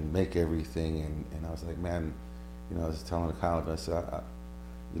 and make everything, and I was like, man, I was telling Kyle, I said,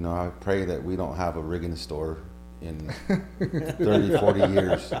 I pray that we don't have a rigging store in 30, 40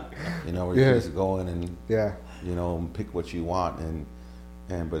 years, where you just go in and pick what you want,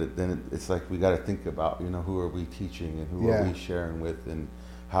 but then it's like we got to think about who are we teaching and who are we sharing with, and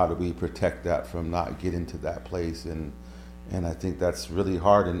how do we protect that from not getting to that place, and I think that's really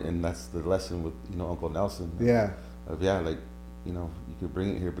hard, and that's the lesson with Uncle Nelson. You could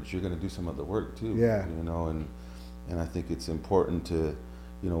bring it here, but you're going to do some of the work too. And I think it's important to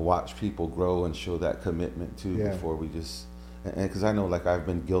watch people grow and show that commitment too before we just, and because I know like I've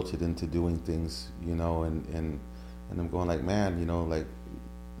been guilted into doing things, and I'm going like, man,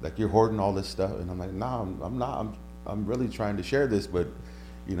 like you're hoarding all this stuff, and I'm like, no, I'm not. I'm really trying to share this, but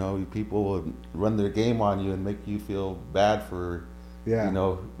people will run their game on you and make you feel bad for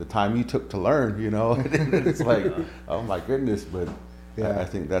the time you took to learn. And it's like, oh my goodness, but I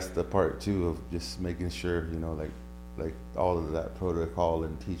think that's the part too of just making sure like all of that protocol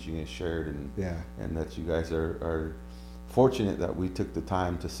and teaching is shared, and that you guys are fortunate that we took the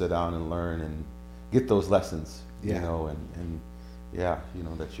time to sit down and learn and get those lessons. That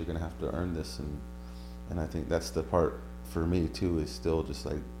you're gonna have to earn this, and I think that's the part for me too, is still just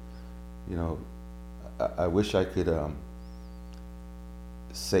like, I wish I could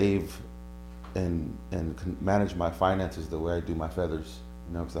save and manage my finances the way I do my feathers,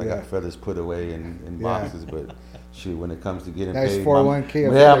 because I got feathers put away in boxes, but shoot, when it comes to getting nice paid,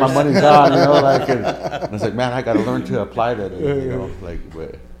 401k, my money's gone, and I was like, man, I got to learn to apply that,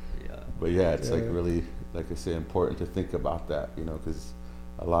 but it's like really, like I say, important to think about that, because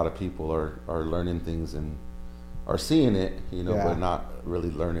a lot of people are learning things and are seeing it, but not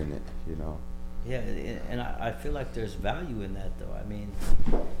really learning it, Yeah, and I feel like there's value in that, though. I mean,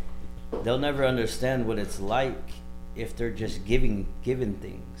 they'll never understand what it's like if they're just given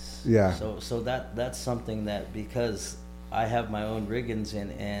things. Yeah. So that's something that, because I have my own riggings,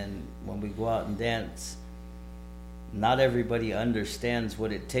 and when we go out and dance, not everybody understands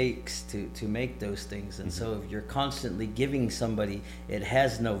what it takes to make those things, and so if you're constantly giving somebody, it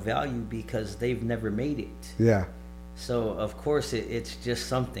has no value because they've never made it. Yeah. So of course it's just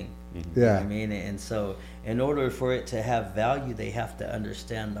something. Yeah. You know what I mean? And so in order for it to have value, they have to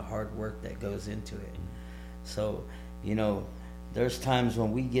understand the hard work that goes into it. So, there's times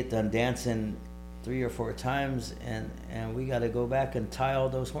when we get done dancing 3 or 4 times, and we got to go back and tie all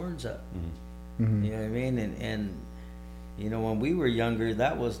those horns up. Mm-hmm. You know what I mean? And when we were younger,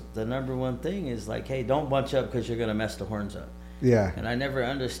 that was the number one thing, is like, hey, don't bunch up because you're going to mess the horns up. Yeah. And I never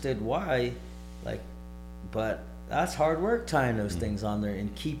understood why, but that's hard work tying those things on there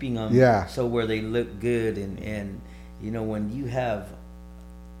and keeping them so where they look good. And when you have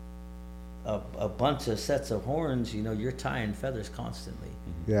a bunch of sets of horns, you're tying feathers constantly.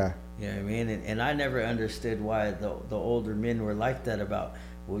 Yeah. You know what I mean? And I never understood why the older men were like that about,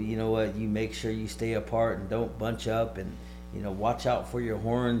 well, you know what, you make sure you stay apart and don't bunch up and, you know, watch out for your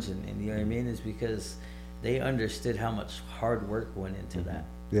horns and you know what I mean? Is because they understood how much hard work went into that.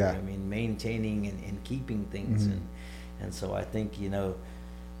 Yeah. You know what I mean, maintaining and keeping things. And so I think, you know,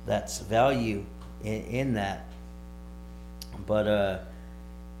 that's value in that. But,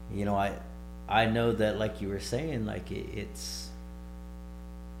 you know, I know that, like you were saying, like it's,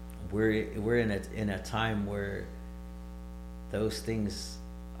 we're in a time where those things,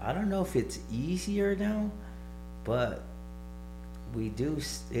 I don't know if it's easier now, but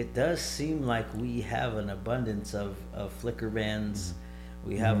it does seem like we have an abundance of flicker bands.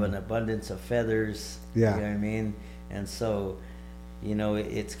 We have an abundance of feathers. Yeah. You know what I mean? And so, you know,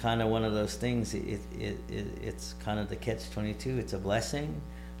 it's kind of one of those things. It's kind of the catch-22. It's a blessing,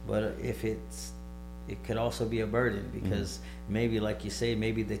 but it could also be a burden because maybe, like you say,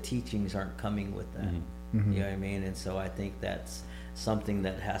 maybe the teachings aren't coming with that. You know what I mean? And so I think that's something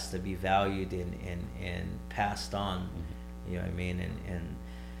that has to be valued and passed on. You know what I mean? And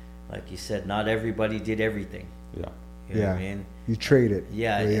like you said, not everybody did everything. Yeah. You know what I mean? You trade it.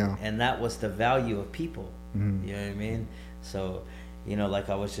 Yeah, and that was the value of people. You know what I mean? So, you know, like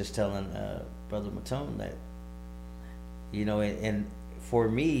I was just telling Brother Matone that, you know, and for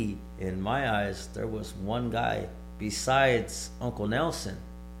me, in my eyes, there was one guy besides Uncle Nelson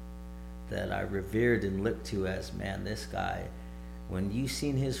that I revered and looked to as, man, this guy, when you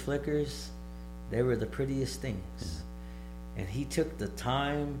seen his flickers, they were the prettiest things. And he took the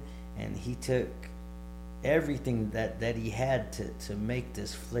time and he took everything that he had to make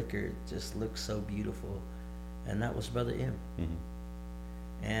this flicker just look so beautiful. And that was Brother M.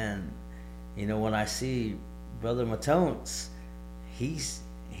 And, you know, when I see Brother Matone's, he's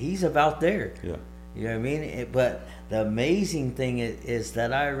about there. Yeah. You know what I mean? But the amazing thing is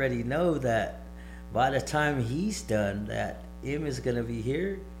that I already know that by the time he's done, that M is going to be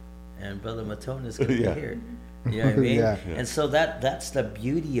here and Brother Matone is going to be here. You know what I mean? Yeah. And so that's the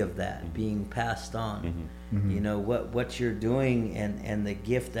beauty of that being passed on. You know, what you're doing and the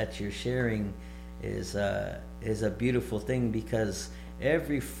gift that you're sharing is a beautiful thing, because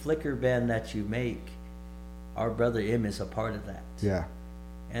every flicker band that you make, our Brother M is a part of that. Yeah.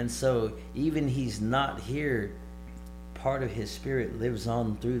 And so even he's not here, part of his spirit lives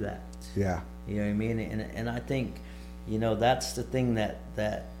on through that. Yeah. You know what I mean? And I think, you know, that's the thing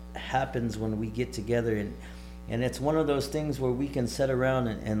that happens when we get together, and it's one of those things where we can sit around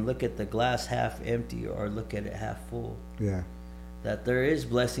and look at the glass half empty or look at it half full. Yeah. That there is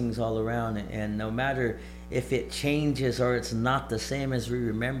blessings all around, and no matter if it changes or it's not the same as we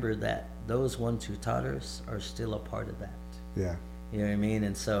remember, that those ones who taught us are still a part of that. Yeah. You know what I mean?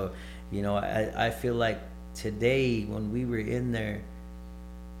 And so, you know, I feel like today when we were in there,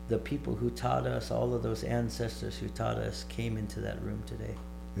 the people who taught us, all of those ancestors who taught us, came into that room today.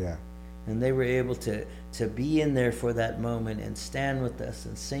 Yeah. And they were able to be in there for that moment and stand with us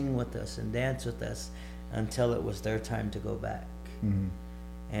and sing with us and dance with us until it was their time to go back.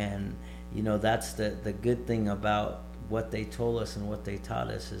 And, you know, that's the good thing about what they told us and what they taught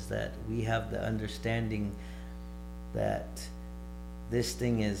us, is that we have the understanding that this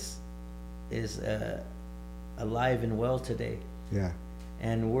thing is alive and well today. Yeah.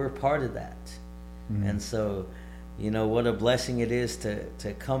 And we're part of that. And so, you know, what a blessing it is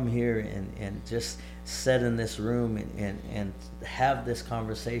to come here and just sit in this room and have this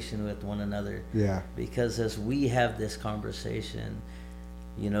conversation with one another. Yeah. Because as we have this conversation,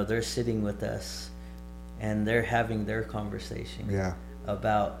 you know, they're sitting with us and they're having their conversation. Yeah.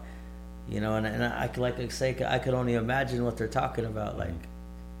 About, you know, and I could only imagine what they're talking about. Like,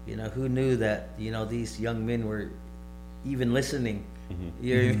 you know, who knew that, you know, these young men were even listening.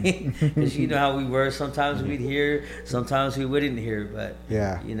 You know what I mean? Because you know how we were. Sometimes we'd hear, sometimes we wouldn't hear. But,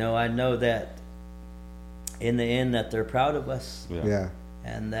 yeah, you know, I know that in the end that they're proud of us. Yeah.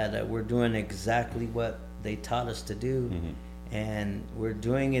 And that we're doing exactly what they taught us to do. And we're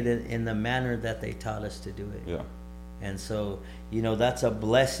doing it in the manner that they taught us to do it. Yeah. And so, you know, that's a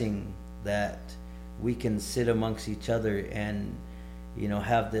blessing that we can sit amongst each other and, you know,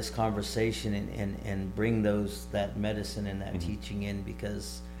 have this conversation and bring that medicine and that teaching in,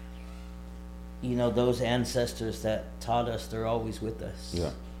 because, you know, those ancestors that taught us, they're always with us.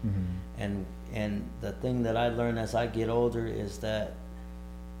 Yeah. And the thing that I learn as I get older is that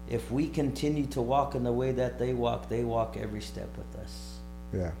if we continue to walk in the way that they walk every step with us.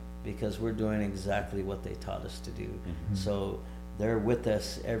 Yeah. Because we're doing exactly what they taught us to do. So they're with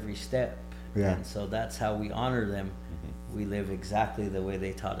us every step. Yeah. And so that's how we honor them. We live exactly the way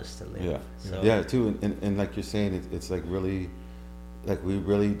they taught us to live. Yeah. So, yeah, too. And like you're saying, it's like really like we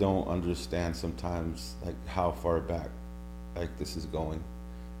really don't understand sometimes like how far back like this is going,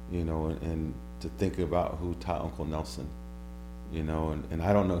 you know, and to think about who taught Uncle Nelson, you know, and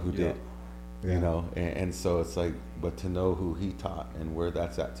I don't know who did, you know, and so it's like, but to know who he taught and where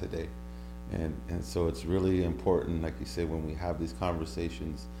that's at today. And so it's really important, like you said, when we have these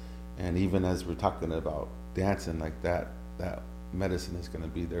conversations, and even as we're talking about dancing, like that medicine is going to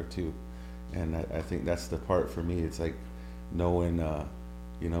be there too. And I think that's the part for me. It's like knowing,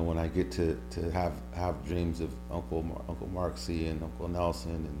 you know, when I get to have dreams of Uncle Marksy and Uncle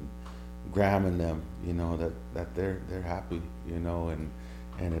Nelson and Graham and them, you know, that they're happy, you know,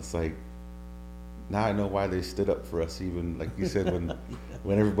 and it's like, now I know why they stood up for us, even like you said,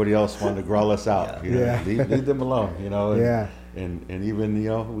 when everybody else wanted to growl us out, you know, leave them alone, you know, and even, you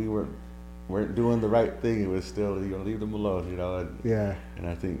know, we weren't doing the right thing. It was still, you know, leave them alone, you know, and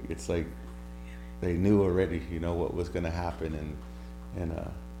I think it's like they knew already, you know, what was going to happen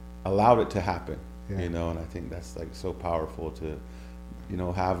and allowed it to happen, you know, and I think that's like so powerful to, you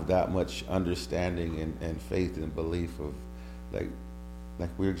know, have that much understanding and faith and belief of like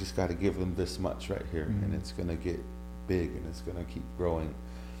we're just got to give them this much right here, and it's going to get big and it's going to keep growing.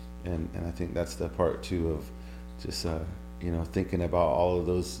 And I think that's the part too of just, you know, thinking about all of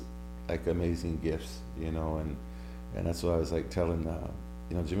those like amazing gifts, you know, and that's what I was like telling,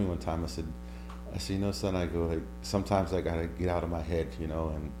 you know, Jimmy one time. I said, you know, son, I go, like, sometimes I got to get out of my head, you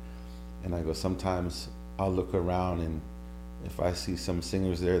know, and I go, sometimes I'll look around, and if I see some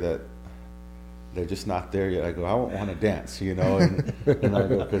singers there that they're just not there yet, I go, I won't want to dance, you know, and I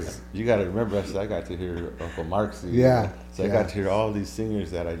go, because you got to remember, I said, I got to hear Uncle Marksy, you know? So I got to hear all these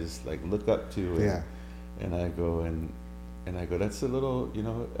singers that I just like look up to, and I go, and I go, that's a little, you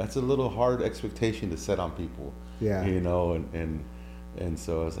know, that's a little hard expectation to set on people, you know, and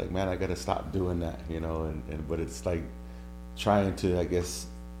so I was like, man, I got to stop doing that, you know, but it's like trying to, I guess,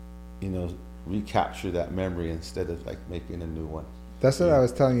 you know, recapture that memory instead of like making a new one. That's what I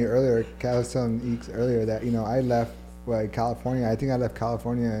was telling you earlier. I was telling Eeks earlier that, you know, I left California. I think I left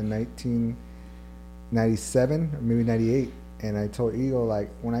California in 1997 or maybe 98. And I told Eagle, like,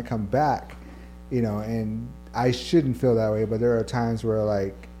 when I come back, you know, and I shouldn't feel that way, but there are times where,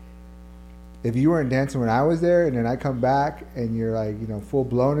 like, if you weren't dancing when I was there and then I come back and you're, like, you know, full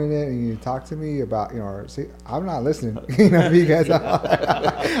blown in it and you talk to me about, you know, or see, I'm not listening, you know, because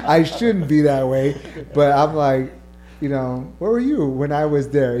I shouldn't be that way. But I'm like, you know, where were you when I was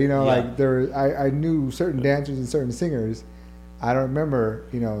there? You know, like I knew certain dancers and certain singers. I don't remember,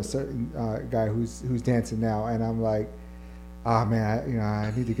 you know, a certain guy who's dancing now, and I'm like, oh man,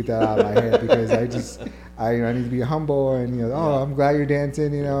 I need to get that out of my head because I need to be humble and, you know, I'm glad you're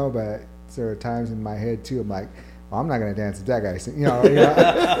dancing, you know, but there are times in my head too, I'm like, well, I'm not gonna dance with that guy, you know.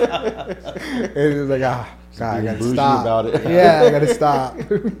 It was like, God, I gotta stop. About it. I gotta stop.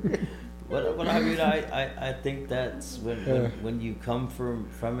 Well, I mean, I think that's when you come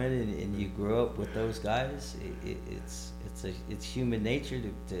from it and you grow up with those guys, it's human nature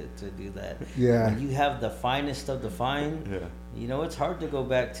to do that. When you have the finest of the fine, you know, it's hard to go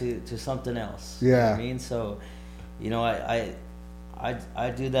back to something else. You know what I mean? So, you know, I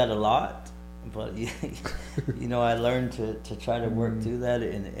do that a lot, but you know, I learned to try to work through that,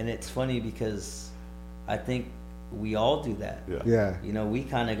 and it's funny because I think we all do that. You know, we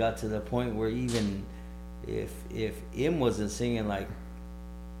kind of got to the point where even if Im wasn't singing, like,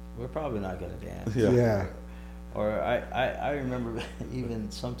 we're probably not gonna dance. Or I remember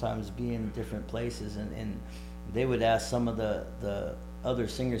even sometimes being in different places and they would ask some of the other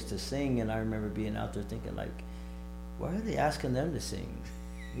singers to sing, and I remember being out there thinking, like, why are they asking them to sing?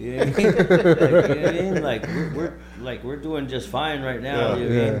 You know what I mean? Like, you know what I mean? We're doing just fine right now. You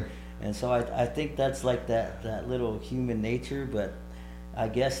know what I mean? And so I think that's like that little human nature, but I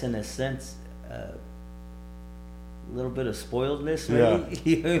guess in a sense, a little bit of spoiledness, maybe.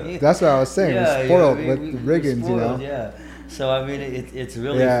 You know what I mean? That's what I was saying. We're spoiled with the riggins, you know. Yeah. So I mean, it's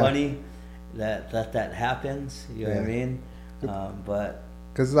really funny that happens. You know what I mean? But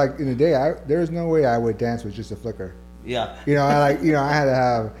because like in the day, there's no way I would dance with just a flicker. Yeah. You know, I had to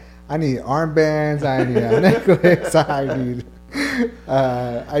have. I need armbands. I need a necklace. I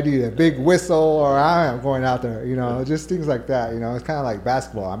need a big whistle, or I am going out there, you know, just things like that. You know, it's kind of like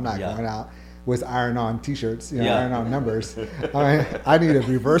basketball. I'm not going out with iron-on T-shirts, you know, iron-on numbers. I need a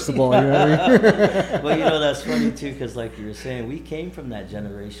reversible, you know what I mean? Well, you know, that's funny too, because like you were saying, we came from that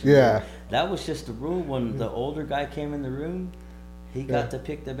generation. That was just the rule. When the older guy came in the room, he got to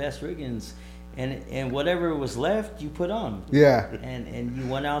pick the best riggins. And whatever was left, you put on. And you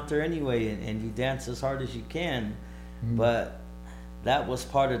went out there anyway, and you danced as hard as you can. But that was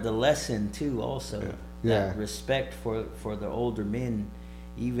part of the lesson too, also. that respect for the older men,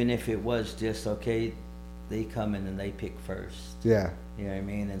 even if it was just, okay, they come in and they pick first. Yeah. You know what I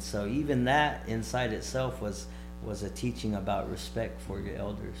mean? And so even that inside itself was a teaching about respect for your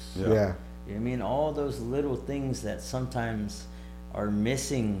elders. Yeah. You know what I mean? All those little things that sometimes are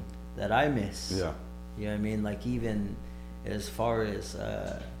missing that I miss. Yeah. You know what I mean? Like even as far as,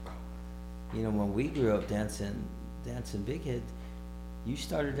 you know, when we grew up dancing Big Head, you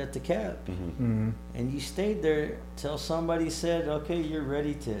started at the cab, and you stayed there till somebody said, okay, you're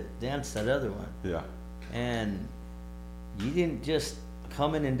ready to dance that other one. Yeah. And you didn't just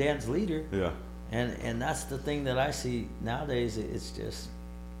come in and dance leader. Yeah. And that's the thing that I see nowadays. It's just,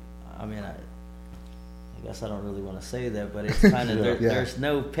 I mean, I guess I don't really want to say that, but it's kind of, there's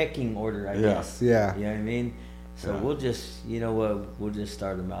no pecking order, I guess. Yeah. You know what I mean? So we'll just, you know what, we'll just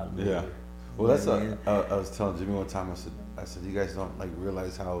start them out. Yeah. Well, that's I was telling Jimmy one time, I said, you guys don't like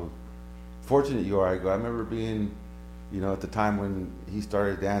realize how fortunate you are. I remember being, you know, at the time when he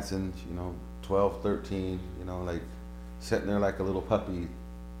started dancing, you know, 12, 13, you know, like sitting there like a little puppy.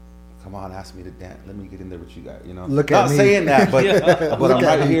 Come on, ask me to dance. Let me get in there with you guys, you know. Look at me. Not saying that, but but I'm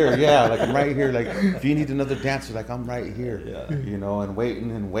right here. Yeah, like I'm right here. Like if you need another dancer, like I'm right here. Yeah. You know, and waiting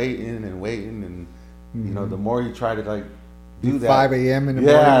and waiting and waiting, and you know, the more you try to like do that, 5 a.m. in the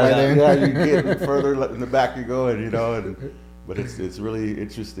morning. Yeah, you get further in the back you're going, you know. But it's really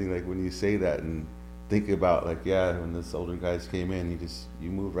interesting, like when you say that and think about like, when this older guys came in,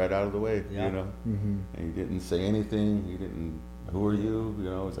 you moved right out of the way, you know, and you didn't say anything, you didn't. Who are you? You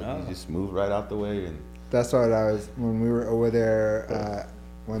know, it's like you just moved right out the way. And that's what I was when we were over there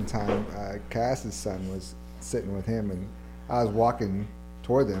one time. Cass's son was sitting with him, and I was walking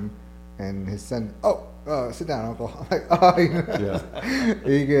toward them, and his son, sit down, Uncle. I'm like, I'm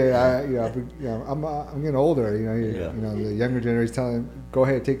getting older. You know, the younger generation telling him, go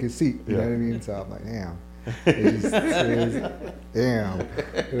ahead, take his seat. You know what I mean? So I'm like, damn. It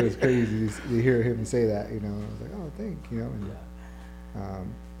was crazy to hear him say that. You know, I was like, oh, thank you. Know, and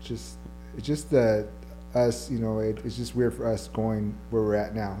it's just that us. You know, it's just weird for us going where we're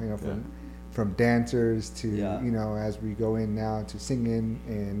at now. You know, from dancers to you know, as we go in now to singing,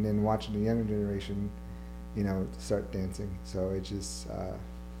 and then watching the younger generation, you know, start dancing. So it just.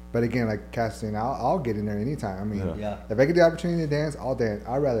 But again, like Cass saying, I'll get in there anytime. I mean, if I get the opportunity to dance, I'll dance.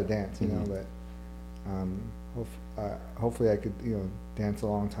 I'd rather dance. You know, but. Hopefully I could, you know, dance a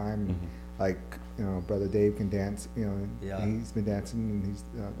long time. And like, you know, Brother Dave can dance, you know, and he's been dancing and he's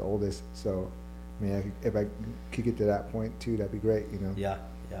the oldest. So, I mean, if I could get to that point too, that'd be great, you know? Yeah.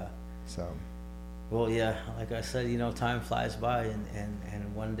 So. Well, like I said, you know, time flies by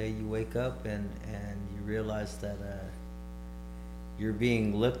and one day you wake up and you realize that you're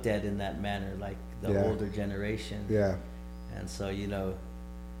being looked at in that manner, like the older generation. Yeah. And so, you know,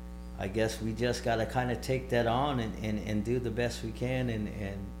 I guess we just got to kind of take that on and do the best we can.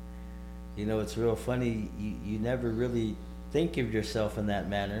 And you know, it's real funny. You never really think of yourself in that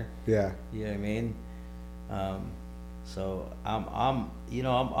manner. Yeah. You know what I mean? So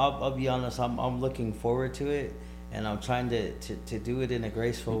I'll be honest. I'm looking forward to it, and I'm trying to do it in a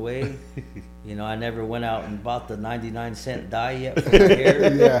graceful way. You know, I never went out and bought the 99-cent dye yet for my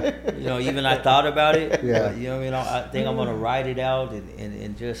hair. You know, even I thought about it. Yeah. But, you know, you know, I think I'm gonna ride it out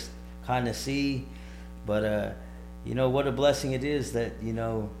and just kind of see. But you know, what a blessing it is that, you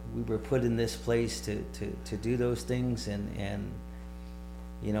know, we were put in this place to do those things, and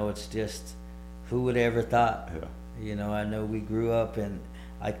you know, it's just, who would ever thought? You know, I know we grew up, and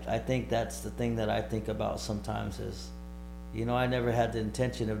I think that's the thing that I think about sometimes is, you know, I never had the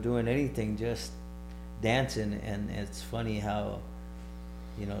intention of doing anything, just dancing. And it's funny how,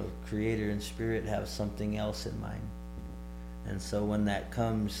 you know, Creator and Spirit have something else in mind. And so when that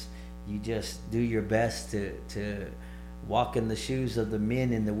comes, you just do your best to walk in the shoes of the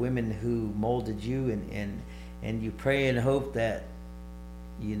men and the women who molded you, and you pray and hope that,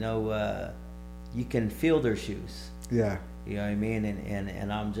 you know, you can feel their shoes. Yeah. You know what I mean?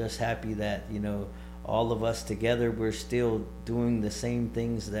 And I'm just happy that, you know, all of us together, we're still doing the same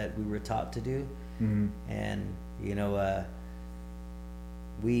things that we were taught to do. And, you know,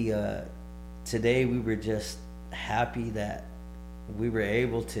 today we were just happy that we were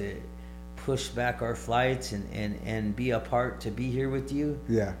able to push back our flights and be a part to be here with you.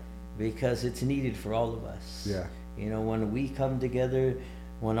 Yeah. Because it's needed for all of us. Yeah. You know, when we come together,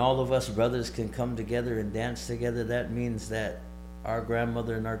 when all of us brothers can come together and dance together, that means that our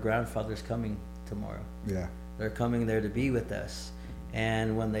grandmother and our grandfather's coming tomorrow. Yeah. They're coming there to be with us.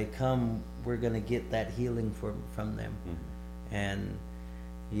 And when they come, we're going to get that healing from them. And,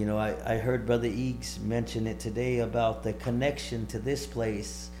 you know, I heard Brother Eags mention it today about the connection to this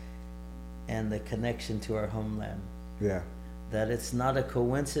place and the connection to our homeland. Yeah. That it's not a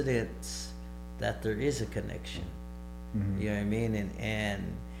coincidence that there is a connection. You know what I mean? And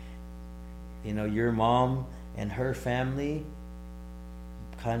you know, your mom and her family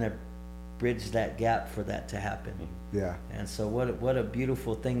kind of bridged that gap for that to happen. Yeah. And so what a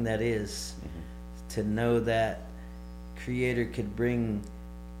beautiful thing that is, to know that Creator could bring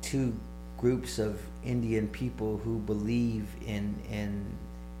two groups of Indian people who believe in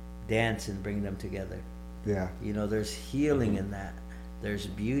dance and bring them together. Yeah. You know, there's healing in that. There's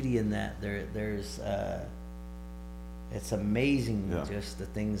beauty in that. There's it's amazing, just the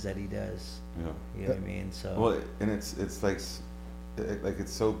things that he does. Yeah. You know what I mean? So well, and it's like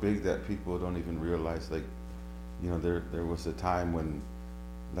it's so big that people don't even realize. Like, you know, there was a time when,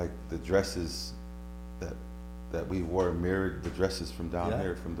 like, the dresses that we wore mirrored the dresses from down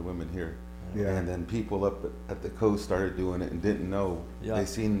here, from the women here. Yeah. And then people up at the coast started doing it and didn't know. Yeah. They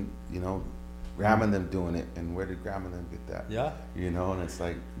seen, you know, Grandma and them doing it, and where did Grandma and them get that? Yeah. You know, and it's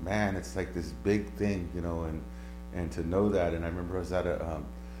like, man, it's like this big thing, you know, and to know that. And I remember I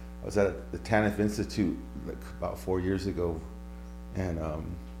was at the TANF Institute like about 4 years ago, and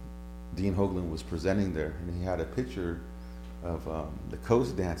Dean Hoagland was presenting there, and he had a picture of the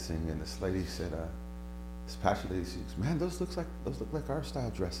coast dancing, and this lady said, this Apache lady says, man, those look like our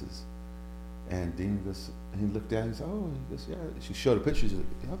style dresses. And Dean goes, he looked at it and he said, oh, he goes, yeah. She showed the pictures, yeah,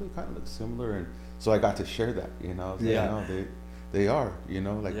 they kind of look similar. And so I got to share that, you know. Yeah. Like, no, they are, you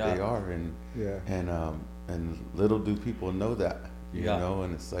know, like they are. And little do people know that, you know,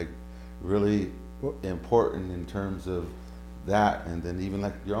 and it's like really important in terms of that. And then even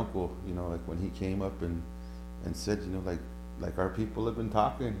like your uncle, you know, like when he came up and said, you know, like our people have been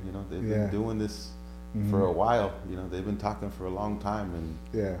talking, you know, they've been doing this for a while, you know, they've been talking for a long time,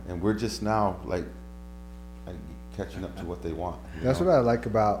 and we're just now like catching up to what they want. That's what I like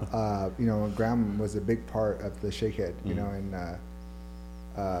about, you know, Graham was a big part of the Shakehead, you know,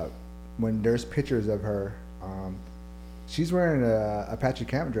 and when there's pictures of her, she's wearing a Apache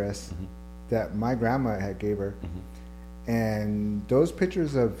camp dress that my grandma had gave her, and those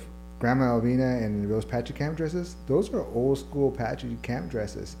pictures of Grandma Alvina and those Apache camp dresses, those are old school Apache camp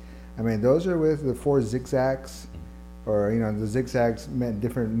dresses. I mean, those are with the 4 zigzags, or, you know, the zigzags meant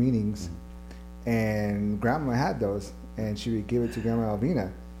different meanings. And Grandma had those, and she would give it to Grandma Alvina.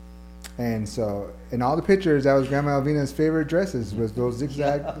 And so, in all the pictures, that was Grandma Alvina's favorite dresses, was those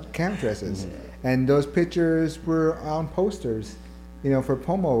zigzag camp dresses. And those pictures were on posters, you know, for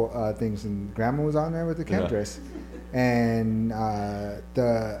Pomo things. And Grandma was on there with the camp dress. And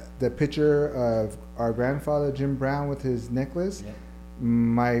the picture of our grandfather, Jim Brown, with his necklace,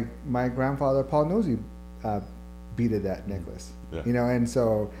 my grandfather Paul Nosey beaded that necklace, you know, and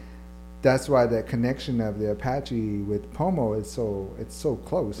so that's why that connection of the Apache with Pomo is so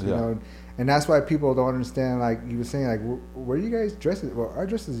close, you know, and that's why people don't understand. Like you were saying, like where you guys dress it? Well, our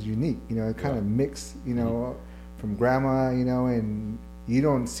dress is unique, you know, it kind of mixed, you know, from Grandma, you know, and you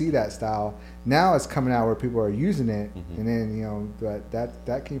don't see that style now. It's coming out where people are using it, and then, you know, but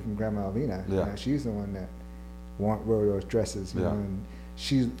that came from Grandma Alvina. You know, she's the one that wear those dresses, you know, and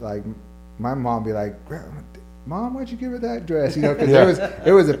she's like, my mom be like, Mom, why'd you give her that dress? You know, because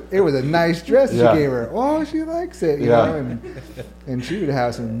it was a nice dress she gave her. Oh, she likes it, you know, and she would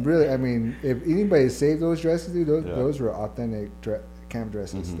have some really. I mean, if anybody saved those dresses, dude, those were authentic camp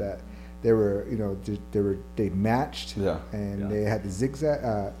dresses that they were, you know, they matched, and they had the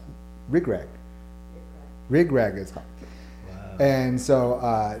zigzag rig rag is called, and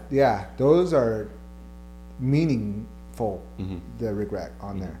so those are meaningful, the rig rag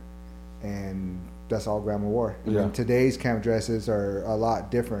on there, and that's all Grandma wore. And today's camp dresses are a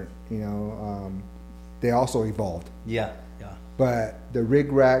lot different, you know. They also evolved. But the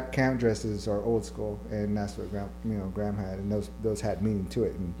rig rag camp dresses are old school, and that's what Graham had, and those had meaning to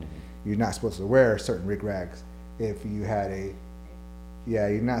it. And you're not supposed to wear certain rig rags if you had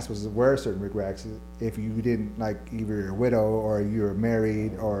you're not supposed to wear certain rig rags if you didn't, like, either you're a widow or you were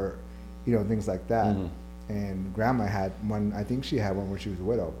married, or, you know, things like that. And Grandma had one. I think she had one where she was a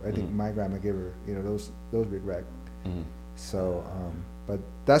widow. I think my grandma gave her, you know, those big rag. So, but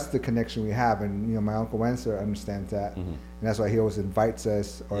that's the connection we have, and, you know, my Uncle Wencer understands that, and that's why he always invites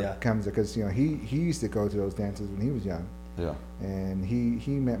us or comes, because, you know, he used to go to those dances when he was young. And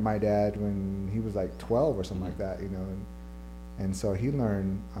he met my dad when he was like 12 or something like that, you know, and so he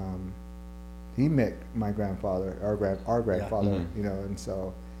learned. He met my grandfather, our grandfather, you know, and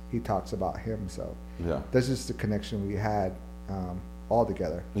so he talks about him. So that's just the connection we had all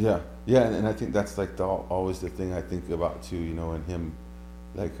together. And I think that's like always the thing I think about too, you know, and him,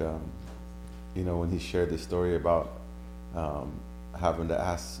 like, you know, when he shared the story about having to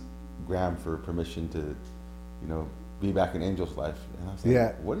ask Graham for permission to, you know, be back in Angel's life. And I was like,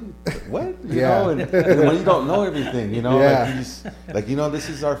 Yeah. what? You know, and when you don't know everything, you know, Yeah. like you just, like, you know, this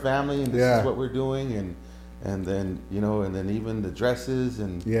is our family and this Yeah. is what we're doing. And then, you know, and then even the dresses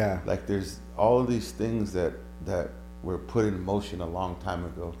and Yeah. like there's all of these things that were put in motion a long time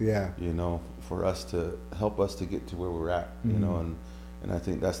ago. Yeah. You know, for us to help us to get to where we're at, you know, and I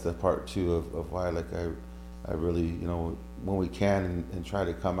think that's the part too of why, like, I really, you know, when we can and try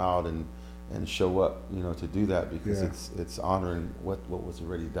to come out and show up, you know, to do that, because it's honoring what was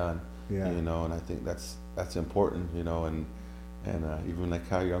already done, you know, and I think that's important, you know, and even like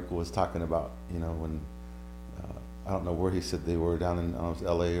how your uncle was talking about, you know, when I don't know where he said they were, down in, I don't know if it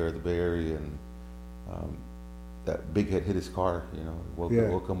was LA or the Bay Area, and that big head hit his car, you know,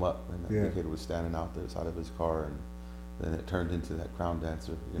 woke him up, and that big head was standing out there outside of his car, and then it turned into that crown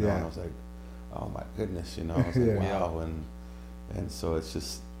dancer, you know, and I was like, oh my goodness, you know, I was like, wow, and so it's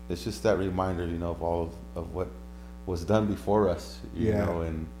just that reminder, you know, of all of what was done before us, you know,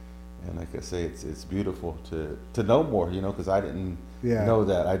 and like I say, it's beautiful to know more, you know, because I didn't know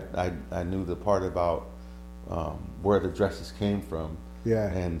that. I knew the part about where the dresses came from.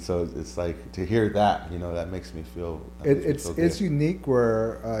 Yeah. And so it's like to hear that, you know, that makes me feel. It's unique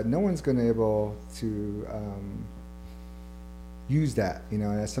where no one's going to be able to use that, you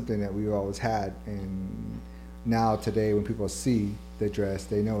know, and that's something that we've always had. And now today, when people see the dress,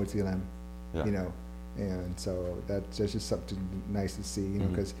 they know it's Elam, you know, and so that's just something nice to see, you know,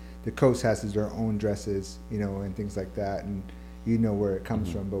 because the coast has their own dresses, you know, and things like that, and you know where it comes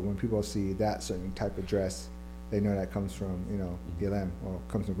from. But when people see that certain type of dress, they know that comes from, you know, Elam, or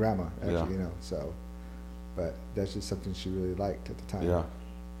comes from grandma, actually, you know. So, but that's just something she really liked at the time. Yeah.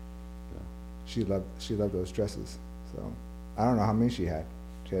 She loved those dresses. So I don't know how many she had.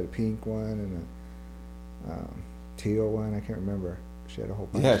 She had a pink one and a teal one. I can't remember. She had a whole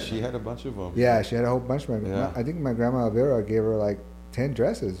bunch. Yeah, she had a bunch of them. Yeah, she had a whole bunch of them. I think my grandma Elvira gave her like 10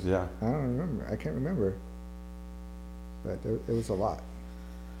 dresses. Yeah. I don't remember. I can't remember. But it was a lot.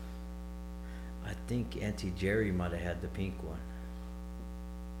 I think Auntie Jerry might have had the pink one.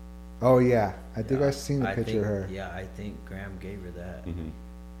 Oh yeah, I think I've seen a picture of her. Yeah, I think Graham gave her that, and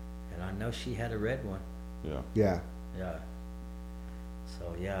I know she had a red one. Yeah. Yeah. Yeah.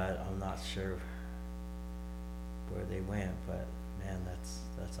 So yeah, I'm not sure where they went, but man,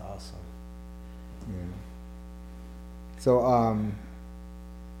 that's awesome. Yeah. So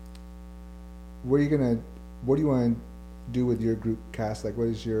what do you want to do with your group, Cass? Like, what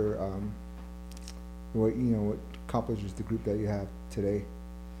is your what accomplishes the group that you have today?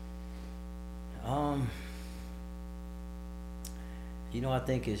 You know, I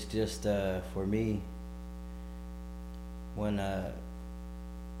think it's just for me, when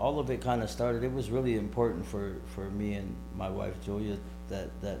all of it kind of started, it was really important for me and my wife Julia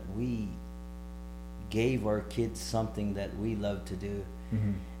that we gave our kids something that we love to do.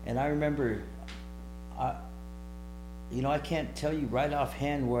 And I remember, I can't tell you right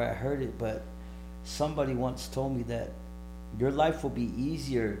offhand where I heard it, but somebody once told me that your life will be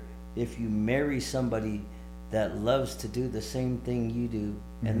easier if you marry somebody that loves to do the same thing you do,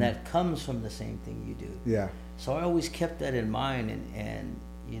 and that comes from the same thing you do. Yeah. So I always kept that in mind, and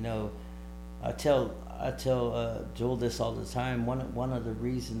you know, I tell Joel this all the time. One of the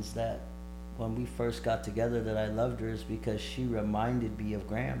reasons that when we first got together that I loved her is because she reminded me of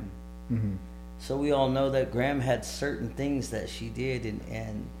Graham. So we all know that Graham had certain things that she did,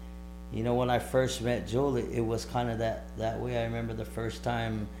 and you know, when I first met Joel, it was kind of that way. I remember the first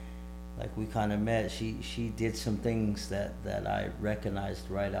time, like, we kind of met, she did some things that I recognized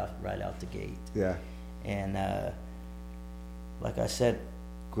right out the gate. Yeah. And like I said,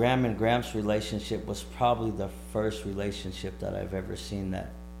 Graham and Graham's relationship was probably the first relationship that I've ever seen that,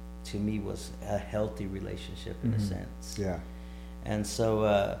 to me, was a healthy relationship in a sense. Yeah. And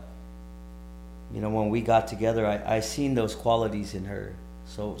so, you know, when we got together, I seen those qualities in her.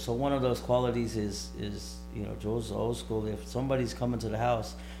 So one of those qualities is you know, Joel's old school. If somebody's coming to the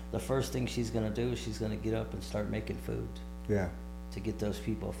house, the first thing she's gonna do is she's gonna get up and start making food. Yeah. To get those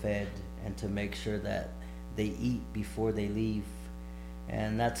people fed and to make sure that they eat before they leave.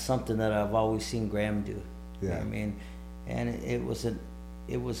 And that's something that I've always seen Graham do. Yeah. You know what I mean, and it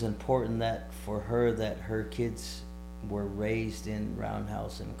was important that for her that her kids were raised in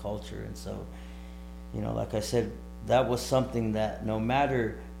roundhouse and culture, and so, you know, like I said, that was something that no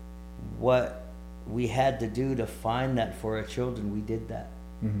matter what we had to do to find that for our children, we did that.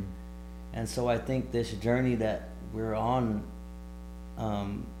 And so I think this journey that we're on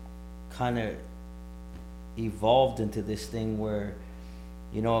kind of evolved into this thing where,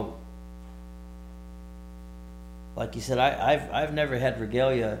 you know, like you said, I've never had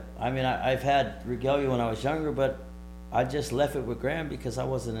regalia. I mean, I've had regalia when I was younger, but I just left it with Graham because I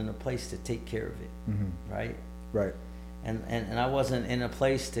wasn't in a place to take care of it, right? Right. And I wasn't in a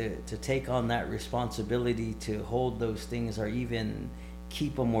place to take on that responsibility to hold those things or even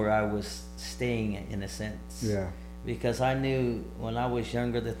keep them where I was staying, in a sense. Yeah. Because I knew when I was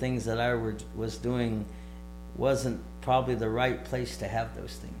younger, the things that I was doing wasn't probably the right place to have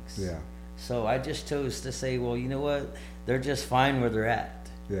those things. Yeah. So I just chose to say, well, you know what? They're just fine where they're at.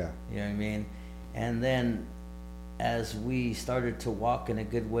 Yeah. You know what I mean? And then as we started to walk in a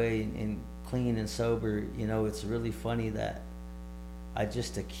good way and clean and sober, you know, it's really funny that I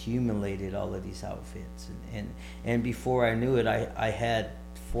just accumulated all of these outfits. And before I knew it, I had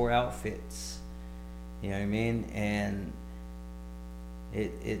 4 outfits. You know what I mean? And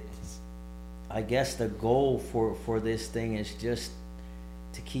it's, I guess the goal for this thing is just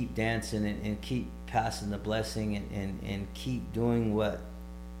to keep dancing and keep passing the blessing and keep doing what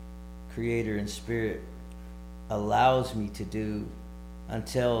Creator and Spirit allows me to do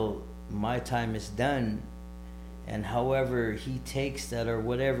until my time is done. And however He takes that, or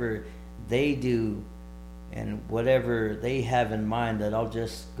whatever they do and whatever they have in mind, that I'll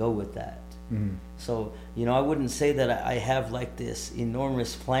just go with that. So, you know, I wouldn't say that I have like this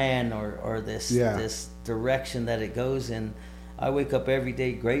enormous plan or this this direction that it goes in. I wake up every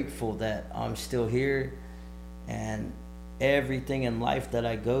day grateful that I'm still here, and everything in life that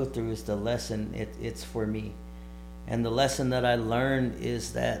I go through is the lesson. It's for me. And the lesson that I learned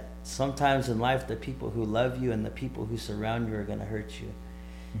is that sometimes in life, the people who love you and the people who surround you are going to hurt you.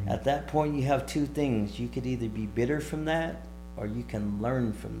 At that point, you have 2 things. You could either be bitter from that, or you can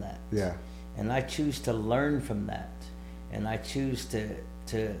learn from that. Yeah. And I choose to learn from that. And I choose to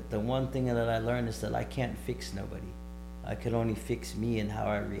the one thing that I learned is that I can't fix nobody. I could only fix me and how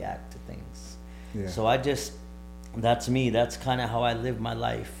I react to things. Yeah. So that's me. That's kind of how I live my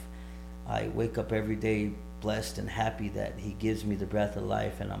life. I wake up every day blessed and happy that He gives me the breath of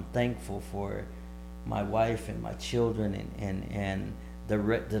life, and I'm thankful for my wife and my children and the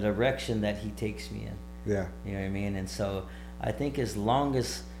direction that He takes me in. Yeah. You know what I mean? And so I think as long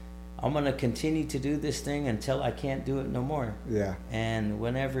as I'm going to continue to do this thing until I can't do it no more. Yeah. And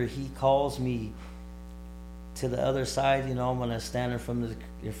whenever He calls me to the other side, you know, I'm going to stand in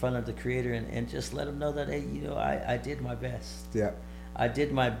front of the Creator and just let Him know that, hey, you know, I did my best. Yeah. I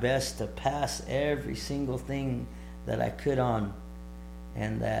did my best to pass every single thing that I could on,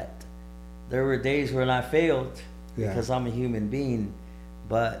 and that there were days when I failed because I'm a human being,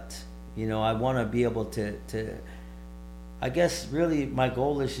 but, you know, I want to be able to I guess really my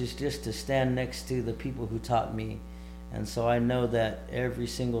goal is just to stand next to the people who taught me. And so I know that every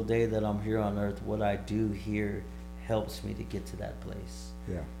single day that I'm here on earth, what I do here helps me to get to that place.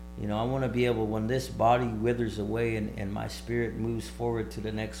 Yeah. You know, I want to be able, when this body withers away and my spirit moves forward to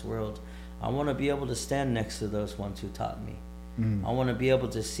the next world, I want to be able to stand next to those ones who taught me. I want to be able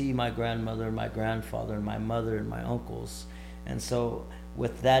to see my grandmother, my grandfather, and my mother and my uncles. And so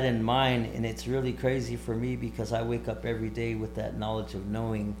with that in mind, and it's really crazy for me because I wake up every day with that knowledge of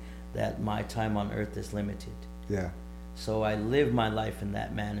knowing that my time on earth is limited. Yeah. So I live my life in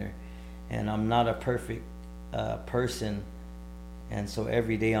that manner, and I'm not a perfect person. And so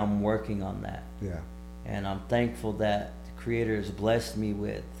every day I'm working on that. Yeah. And I'm thankful that the Creator has blessed me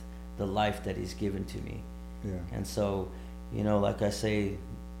with the life that He's given to me. Yeah. And so, you know, like I say,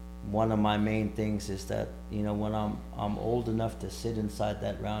 one of my main things is that, you know, when I'm old enough to sit inside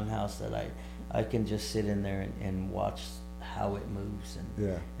that roundhouse, that I can just sit in there and watch how it moves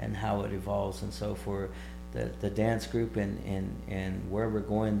and how it evolves. And so for the dance group and where we're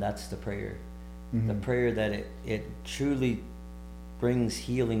going, that's the prayer. The prayer that it truly brings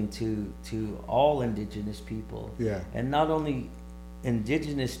healing to all indigenous people. Yeah. And not only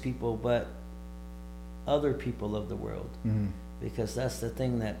indigenous people, but other people of the world. Because that's the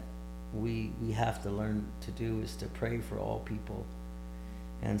thing that we have to learn to do, is to pray for all people.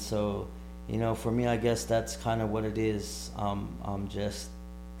 And so, you know, for me, I guess that's kind of what it is. I'm just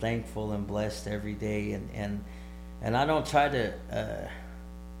thankful and blessed every day, and I don't try to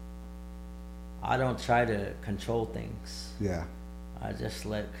control things. Yeah. I just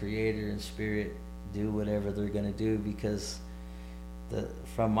let Creator and Spirit do whatever they're going to do, because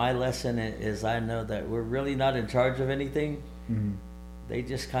from my lesson is I know that we're really not in charge of anything. They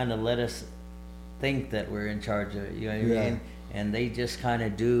just kind of let us think that we're in charge of it, you know what I mean? And they just kind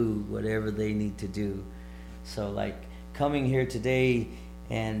of do whatever they need to do. So like coming here today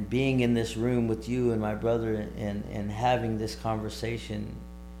and being in this room with you and my brother and having this conversation,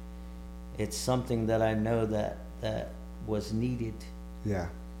 it's something that I know that was needed. Yeah.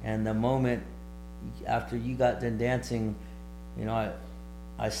 And the moment after you got done dancing, you know,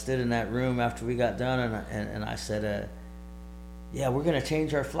 I stood in that room after we got done, and I said, yeah, we're gonna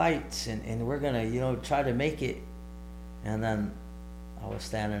change our flights, and we're gonna, you know, try to make it. And then I was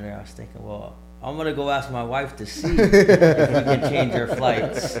standing there, I was thinking, well, I'm gonna go ask my wife to see if we can change our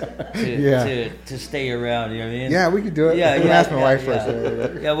flights to stay around. You know what I mean? Yeah, we could do it. Yeah, I'm yeah. ask my wife yeah.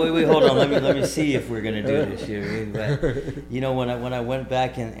 first. Yeah, wait, hold on. Let me see if we're gonna do this. You know what I mean? But you know, when I went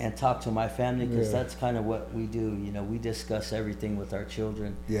back and talked to my family, because that's kind of what we do. You know, we discuss everything with our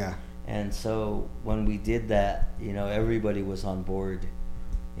children. Yeah. And so when we did that, you know, everybody was on board.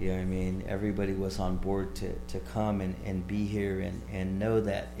 You know what I mean? Everybody was on board to come and be here and know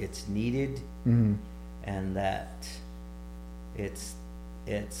that it's needed, and that it's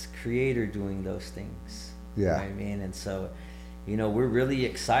Creator doing those things. Yeah. You know what I mean? And so, you know, we're really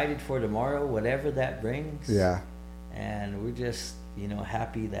excited for tomorrow, whatever that brings. Yeah. And we're just, you know,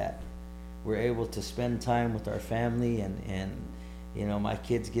 happy that we're able to spend time with our family, and you know, my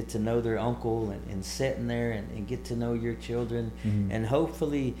kids get to know their uncle and sitting there and get to know your children. And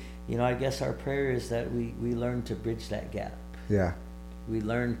hopefully, you know, I guess our prayer is that we learn to bridge that gap. Yeah. We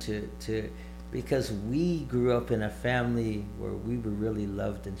learn to because we grew up in a family where we were really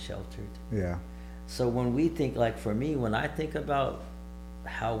loved and sheltered. Yeah. So when we think, like for me, when I think about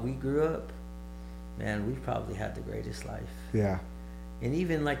how we grew up, man, we probably had the greatest life. Yeah. And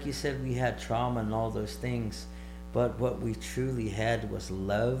even like you said, we had trauma and all those things. But what we truly had was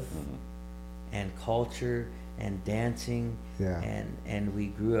love and culture and dancing. Yeah. And we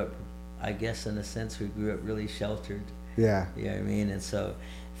grew up, I guess in a sense, we grew up really sheltered. Yeah. You know what I mean? And so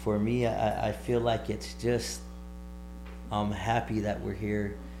for me, I feel like it's just, I'm happy that we're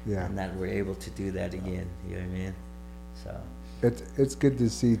here and that we're able to do that again. You know what I mean? So. It's good to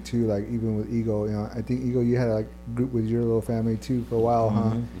see too, like even with Eagle, you know, I think Eagle, you had like a group with your little family too for a while,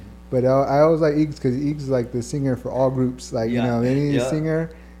 huh? But I always like Eagles because Eagles is like the singer for all groups. Like, you know, any singer,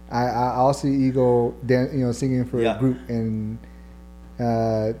 I'll see Eagle singing for a group, and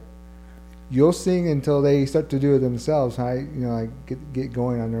you'll sing until they start to do it themselves. You know, like get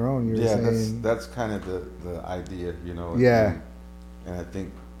going on their own. That's kind of the idea, you know. And I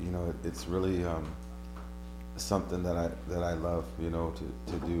think, you know, it's really something that I love, you know,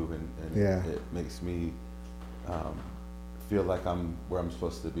 to do, and it makes me feel like I'm where I'm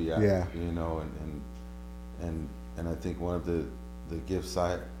supposed to be at, you know, and I think one of the gifts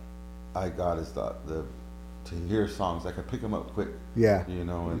I got is the to hear songs. I can pick them up quick, you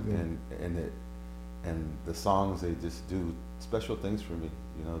know, and the songs, they just do special things for me,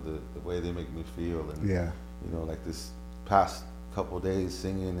 you know, the way they make me feel, and you know, like this past couple of days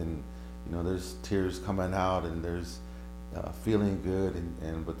singing, and you know, there's tears coming out, and there's feeling good,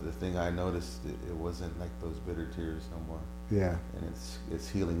 but the thing I noticed, it wasn't like those bitter tears no more. Yeah. And it's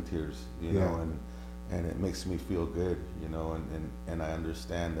healing tears, you know, and it makes me feel good, you know, and I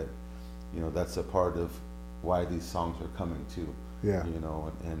understand that, you know, that's a part of why these songs are coming too. Yeah. You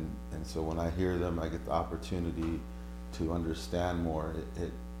know, and so when I hear them, I get the opportunity to understand more.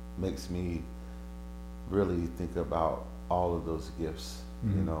 It makes me really think about all of those gifts,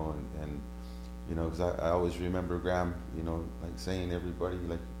 you know, and you know, because I always remember Graham, you know, like saying everybody,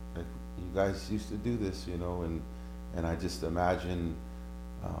 like you guys used to do this, you know, and I just imagine,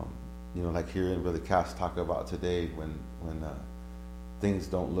 you know, like hearing Brother Cass talk about today when things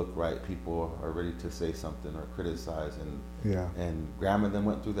don't look right, people are ready to say something or criticize, and Graham and them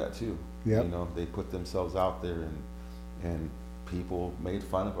went through that too. You know, they put themselves out there, and people made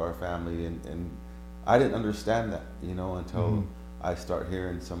fun of our family, and I didn't understand that, you know, until I start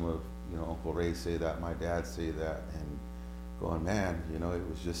hearing some of, you know, Uncle Ray say that, my dad say that, and going, man, you know, it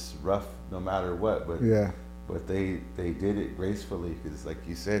was just rough no matter what, but they did it gracefully, because like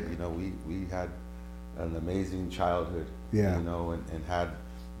you said, you know, we had an amazing childhood, you know, and had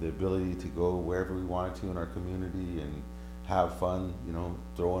the ability to go wherever we wanted to in our community and have fun, you know,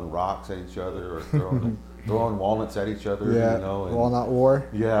 throwing rocks at each other or throwing walnuts at each other, you know. And, Walnut War.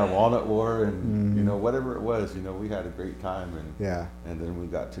 Yeah, Walnut War, and you know, whatever it was, you know, we had a great time, and then we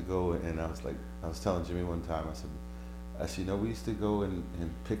got to go, and I was telling Jimmy one time, I said, you know, we used to go and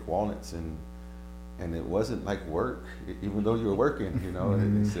pick walnuts, and it wasn't like work, even though you were working, you know,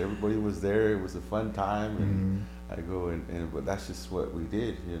 everybody was there, it was a fun time, and I go, but that's just what we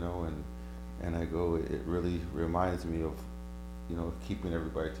did, you know, and I go, it really reminds me of, you know, keeping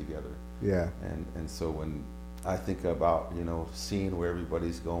everybody together. Yeah. And so when I think about, you know, seeing where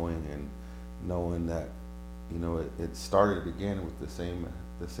everybody's going and knowing that, you know, it started again with the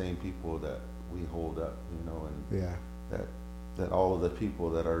same people that we hold up, you know, and that all of the people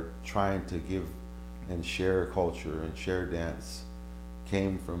that are trying to give and share culture and share dance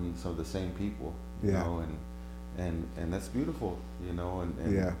came from some of the same people, you know, and that's beautiful, you know,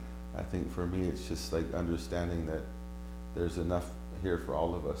 and I think for me it's just like understanding that there's enough here for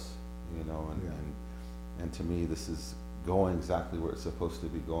all of us, you know, and to me this is going exactly where it's supposed to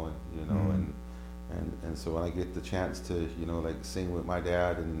be going, you know, and so when I get the chance to, you know, like sing with my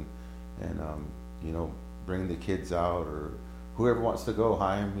dad and you know, bring the kids out or whoever wants to go,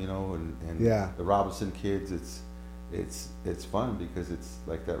 Haim, you know, and the Robinson kids, it's fun because it's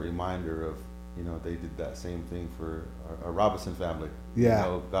like that reminder of, you know, they did that same thing for our Robinson family, you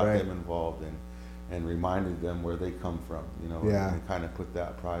know, got them involved and reminded them where they come from, you know, and kind of put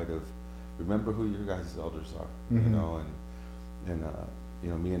that pride of, remember who your guys' elders are, you know, and you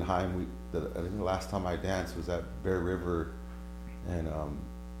know, me and Haim, I think the last time I danced was at Bear River, and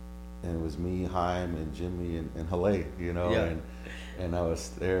it was me, Haim, and Jimmy, and Halle, you know, and I was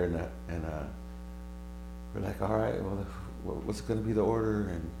there, and we're like, all right, well, what's going to be the order,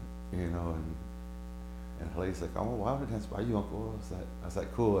 and you know, and Halle's like, I want to dance by you, Uncle. I was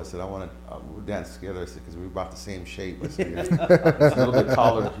like, cool. I said, we'll dance together. I said, because we were about the same shape. I said, it's a little bit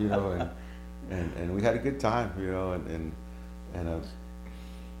taller, you know, and we had a good time, you know, and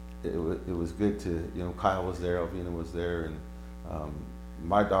it was good to, you know, Kyle was there, Elvina was there, and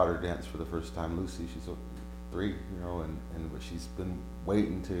my daughter danced for the first time, Lucy. She's 3, you know, but she's been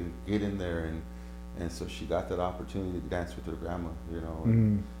waiting to get in there, and so she got that opportunity to dance with her grandma, you know,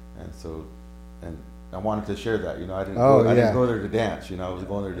 and so I wanted to share that, you know. I didn't go there to dance, you know. I was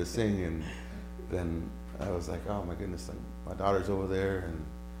going there to sing, and then I was like, oh my goodness, like my daughter's over there, and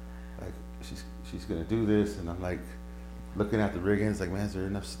like she's gonna do this, and I'm like looking at the riggings, like, man, is there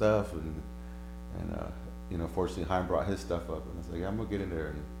enough stuff? And you know, fortunately, Haim brought his stuff up, and I was like, yeah, I'm gonna get in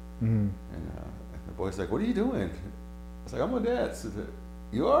there, and the boy's like, what are you doing? I was like, I'm gonna dance.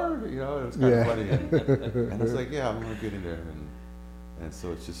 You are, you know. It was kind of funny, and I was like, yeah, I'm gonna get in there, and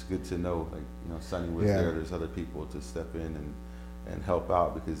so it's just good to know, like, you know, Sonny was there. There's other people to step in and help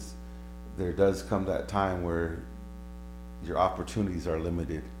out, because there does come that time where your opportunities are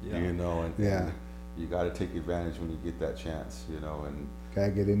limited, you know, and you got to take advantage when you get that chance, you know, and gotta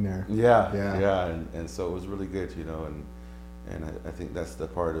get in there. And so it was really good, you know, and I think that's the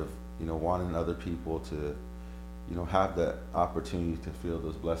part of, you know, wanting other people to, you know, have that opportunity to feel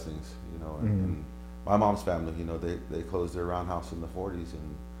those blessings, you know, and my mom's family, you know, they closed their roundhouse in the 40s,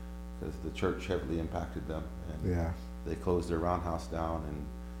 and because the church heavily impacted them, and they closed their roundhouse down,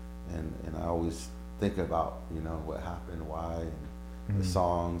 and I always think about, you know, what happened, why, and the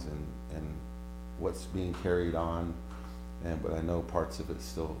songs, and what's being carried on, but I know parts of it's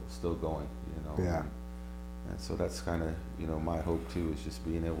still going, you know, and so that's kind of, you know, my hope too, is just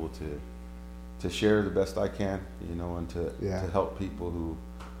being able to share the best I can, you know, and to help people who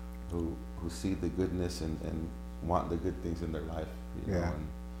see the goodness and want the good things in their life, you know,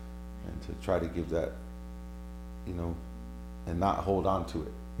 and to try to give that, you know, and not hold on to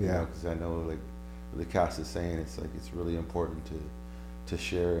it, you know, because I know, like the cast is saying, it's like, it's really important to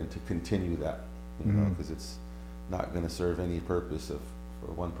share and to continue that, you know, because it's not going to serve any purpose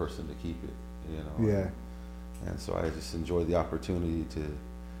for one person to keep it, you know. And so I just enjoy the opportunity to,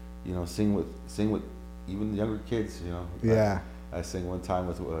 you know, sing with even younger kids, you know. I sang one time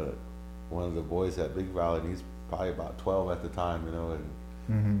with one of the boys at Big Valley, and he's probably about 12 at the time, you know,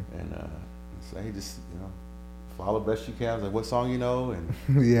 and so hey, just, you know, follow best you can. I was like, what song you know? And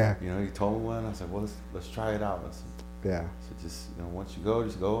you know, he told me one. I was like, well, let's try it out. So just, you know, once you go,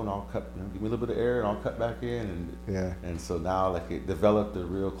 just go, and I'll cut, you know, give me a little bit of air, and I'll cut back in, and so now, like, it developed a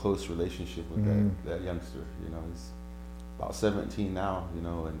real close relationship with that youngster. You know, he's about 17 now, you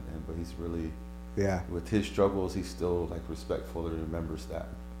know, but he's really with his struggles, he's still like respectful and remembers that,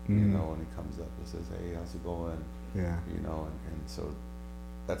 you know, when he comes up and says, hey, how's it going? You know, and so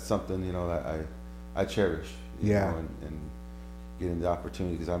that's something, you know, that I cherish, you know, and getting the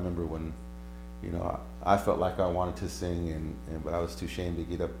opportunity, because I remember when, you know, I felt like I wanted to sing, but I was too ashamed to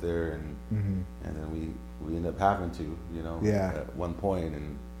get up there, and then we ended up having to, you know, at one point,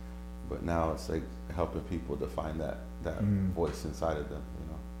 but now it's like helping people to find that voice inside of them, you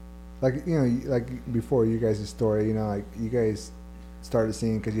know. Like, you know, like before you guys' story, you know, like you guys started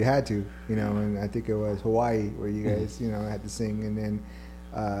singing because you had to, you know, and I think it was Hawaii where you guys, you know, had to sing, and then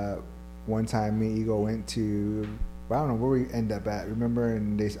one time me and Eagle went to, I don't know where we end up at, remember?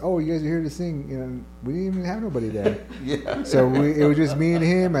 And they said, oh, you guys are here to sing. You know, we didn't even have nobody there. So it was just me and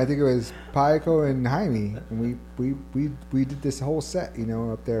him. I think it was Paiko and Jaime, and we did this whole set, you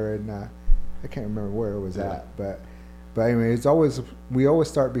know, up there, and I can't remember where it was at, but anyway, we always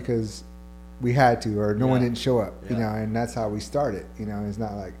start because we had to, or no one didn't show up, you know, and that's how we started. You know, it's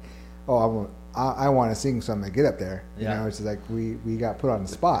not like, oh, I want to sing, so I'm gonna get up there. You Yeah. know, it's like we got put on the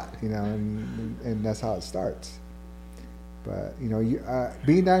spot. You know, and that's how it starts. But you know,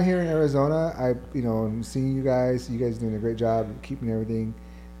 being down here in Arizona, I'm seeing you guys doing a great job of keeping everything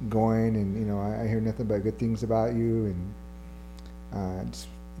going, and you know, I hear nothing but good things about you, and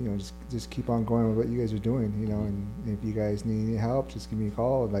just keep on going with what you guys are doing. You know, and if you guys need any help, just give me a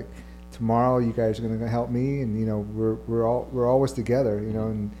call. Like tomorrow, you guys are gonna help me, and you know, we're always together. You know,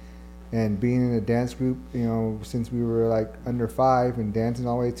 and being in a dance group, you know, since we were like under 5 and dancing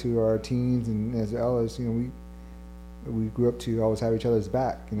all the way to our teens, and as well as, you know, we grew up to always have each other's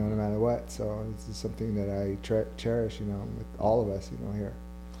back, you know, no matter what. So this is something that I cherish, you know, with all of us, you know, here.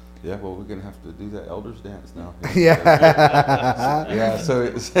 Yeah, well, we're gonna have to do that elders dance now. Yeah. Yeah,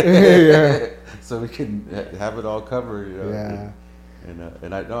 so Yeah. so we can have it all covered. You know? Yeah.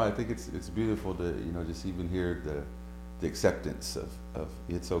 And I think it's beautiful to, you know, just even hear the acceptance of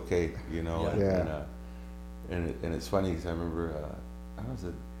it's okay, you know. Yeah. And it's funny because I remember I was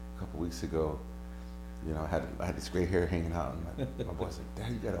a couple weeks ago. You know, I had this gray hair hanging out, and my boy's like,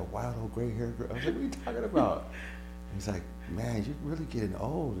 "Dad, you got a wild old gray hair girl." I was like, "What are you talking about?" And he's like, "Man, you're really getting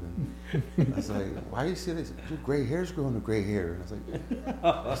old." And I was like, "Why do you say this? Your gray hair's growing to gray hair." And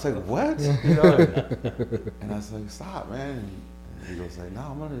I was like, "What?" You know? And I was like, "Stop, man." And he goes like, "No,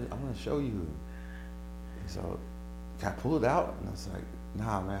 I'm gonna show you." So, can I pull it out? And I was like,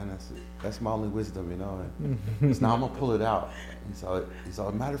 "Nah, man, that's my only wisdom, you know." And he said, "No, I'm gonna pull it out." And he's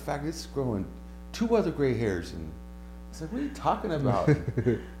all, "Matter of fact, it's growing 2 other gray hairs." And I said, "What are you talking about?"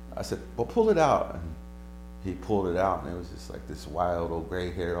 I said, "Well, pull it out." And he pulled it out, and it was just like this wild old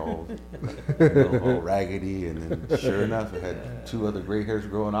gray hair, all raggedy. And then sure enough, it had 2 other gray hairs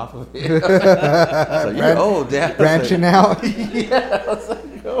growing off of it. So you're old, Dad. Branching out. Yeah, I was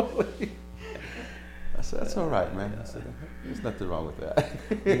like, "Oh." I said, "That's all right, man." I said, "There's nothing wrong with that."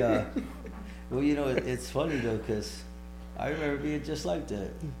 Yeah. Well, you know, it's funny though, because I remember being just like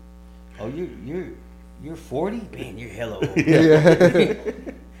that. Oh, you're 40? Man, you're hella old. Yeah.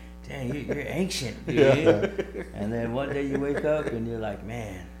 Dang, you're ancient, dude. Yeah. And then one day you wake up and you're like,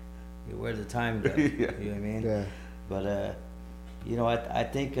 man, where'd the time go? Yeah. You know what I mean? Yeah. But you know, I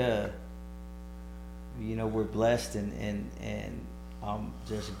think you know, we're blessed, and I'm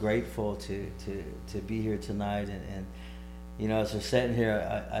just grateful to be here tonight, and you know, as we're sitting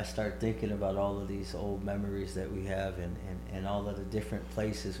here, I start thinking about all of these old memories that we have, and all of the different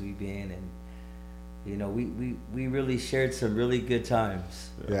places we've been, and you know, we really shared some really good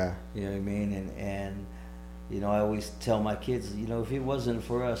times. Yeah. You know what I mean? And you know, I always tell my kids, you know, if it wasn't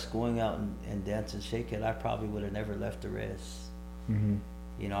for us going out and dancing Shakehead, I probably would have never left the rest. Mm-hmm.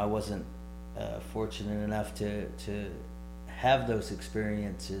 You know, I wasn't fortunate enough to have those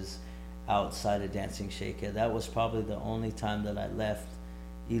experiences outside of dancing Shakehead. That was probably the only time that I left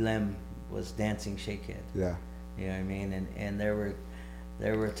Elam was dancing Shakehead. Yeah. You know what I mean? And there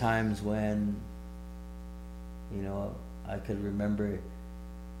were times when, you know, I could remember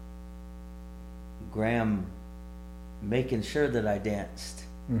Graham making sure that I danced.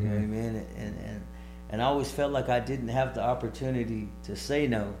 Mm-hmm. You know what I mean? And I always felt like I didn't have the opportunity to say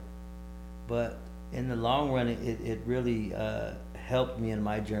no. But in the long run, it really helped me in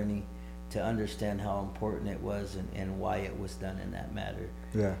my journey to understand how important it was and why it was done in that matter.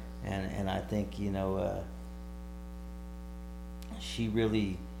 Yeah. And I think, you know, she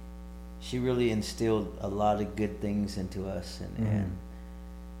really instilled a lot of good things into us, and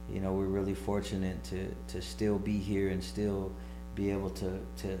you know, we're really fortunate to still be here and still be able to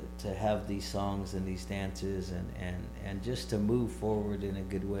have these songs and these dances and just to move forward in a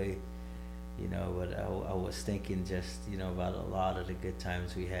good way. You know, but I was thinking just, you know, about a lot of the good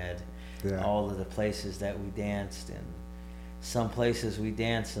times we had, Yeah. all of the places that we danced, and some places we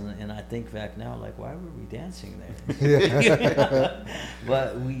danced, and I think back now, like, why were we dancing there? Yeah.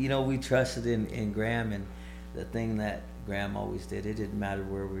 But we trusted in Graham, and the thing that Graham always did, it didn't matter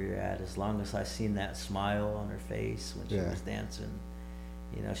where we were at, as long as I seen that smile on her face when she Yeah. was dancing,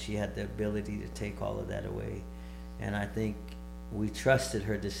 you know, she had the ability to take all of that away. And I think we trusted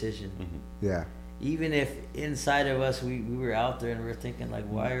her decision. Mm-hmm. Yeah. Even if inside of us we were out there and we were thinking, like,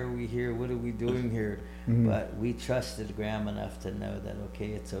 why are we here? What are we doing here? Mhm. But we trusted Graham enough to know that, okay,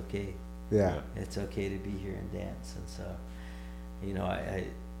 it's okay. Yeah. It's okay to be here and dance. And so, you know,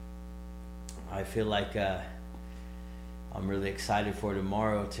 I feel like I'm really excited for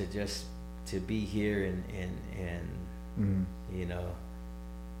tomorrow to be here and Mhm. you know,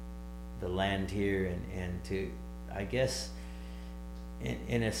 the land here, and to, I guess,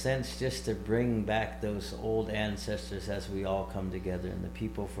 in a sense, just to bring back those old ancestors as we all come together, and the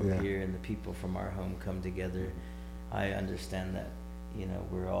people from Yeah. here and the people from our home come together. I understand that, you know,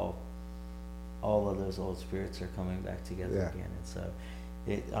 we're all all of those old spirits are coming back together again. And so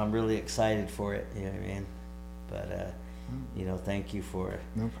I'm really excited for it, you know what I mean? But, you know, thank you for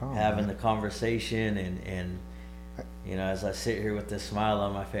having the conversation. And, you know, as I sit here with this smile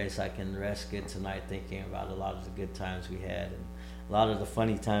on my face, I can rest good tonight thinking about a lot of the good times we had and a lot of the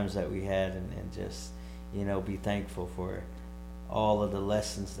funny times that we had, and just, you know, be thankful for all of the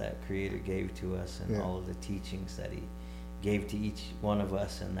lessons that Creator gave to us, and all of the teachings that He gave to each one of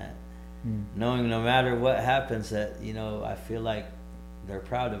us, and that knowing no matter what happens, that, you know, I feel like they're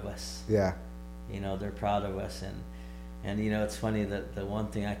proud of us. Yeah. You know, they're proud of us. And you know, it's funny that the one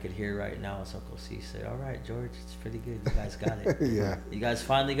thing I could hear right now is Uncle C say, "All right, George, it's pretty good. You guys got it." Yeah. You guys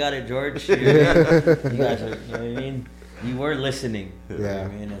finally got it, George. You guys are, you know what I mean? You were listening. You know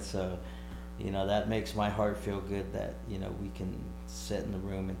what I mean? And so, you know, that makes my heart feel good that, you know, we can sit in the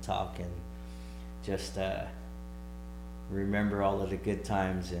room and talk and just remember all of the good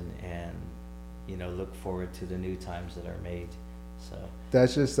times and you know, look forward to the new times that are made. So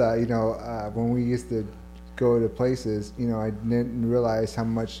that's just you know, when we used to go to places, you know, I didn't realize how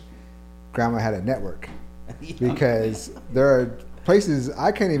much Grandma had a network. Because there are places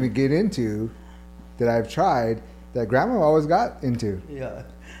I can't even get into that I've tried that Grandma always got into. Yeah.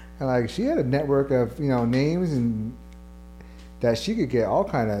 And like, she had a network of, you know, names, and that she could get all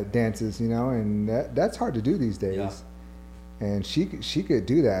kind of dances, you know, and that's hard to do these days. Yeah. And she could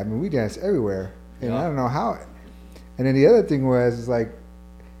do that. I mean, we danced everywhere, and I don't know how. And then the other thing was like,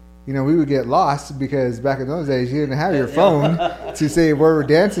 you know, we would get lost because back in those days, you didn't have your phone to say where we're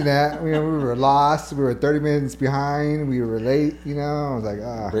dancing at. You know, we were lost. We were 30 minutes behind. We were late, you know. I was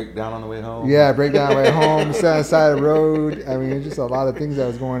like, break down on the way home. Yeah, break down on the way home, sit on the side of the road. I mean, just a lot of things that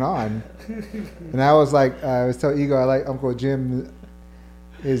was going on. And I was like, I was telling Ego, I like Uncle Jim,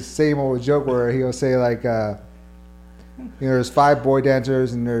 his same old joke where he'll say like, you know, there's 5 boy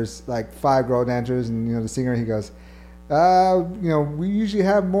dancers and there's like 5 girl dancers, and, you know, the singer, he goes, you know, we usually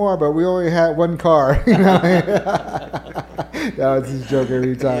have more, but we only had 1 car. You know, that was his joke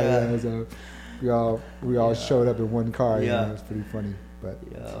every time. Yeah. So we all showed up in 1 car. Yeah, you know, it was pretty funny. But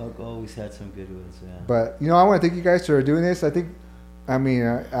Uncle always had some good ones. Yeah. But you know, I want to thank you guys for doing this. I think, I mean,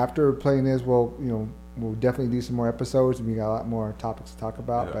 after playing this, we'll definitely do some more episodes, and we got a lot more topics to talk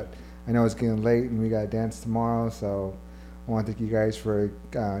about. Yeah. But I know it's getting late, and we got to dance tomorrow, so I want to thank you guys for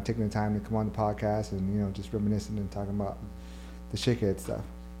taking the time to come on the podcast and, you know, just reminiscing and talking about the Shakehead stuff.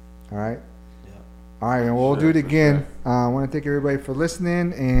 All right? Yeah. All right, and we'll do it again. Sure. I want to thank everybody for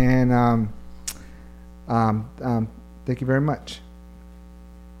listening, and thank you very much.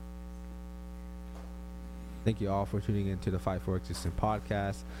 Thank you all for tuning into the Fight for Existence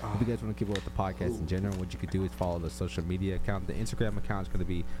podcast. If you guys want to keep up with the podcast in general, what you could do is follow the social media account. The Instagram account is going to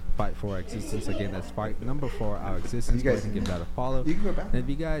be Fight for Our Existence. Again, that's Fight number 4 Our Existence. You guys can give that a follow. You can go back. And if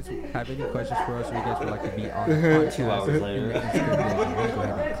you guys have any questions for us, or you guys would like to be on the podcast, 2 hours later, go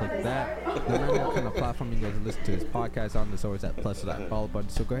ahead and click that. No matter what kind of platform you guys listen to this podcast on, there's always that plus or that follow button.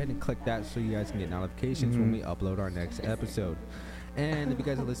 So go ahead and click that so you guys can get notifications when we upload our next episode. And if you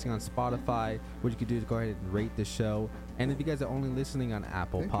guys are listening on Spotify, what you can do is go ahead and rate the show. And if you guys are only listening on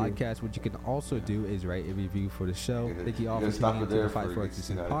Apple Podcasts, what you can also do is write a review for the show. Thank you all for tuning into the Fight for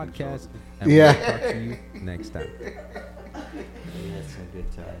Existence podcast. And we'll talk to you next time. That's a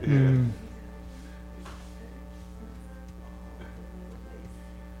good time.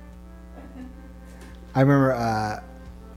 I remember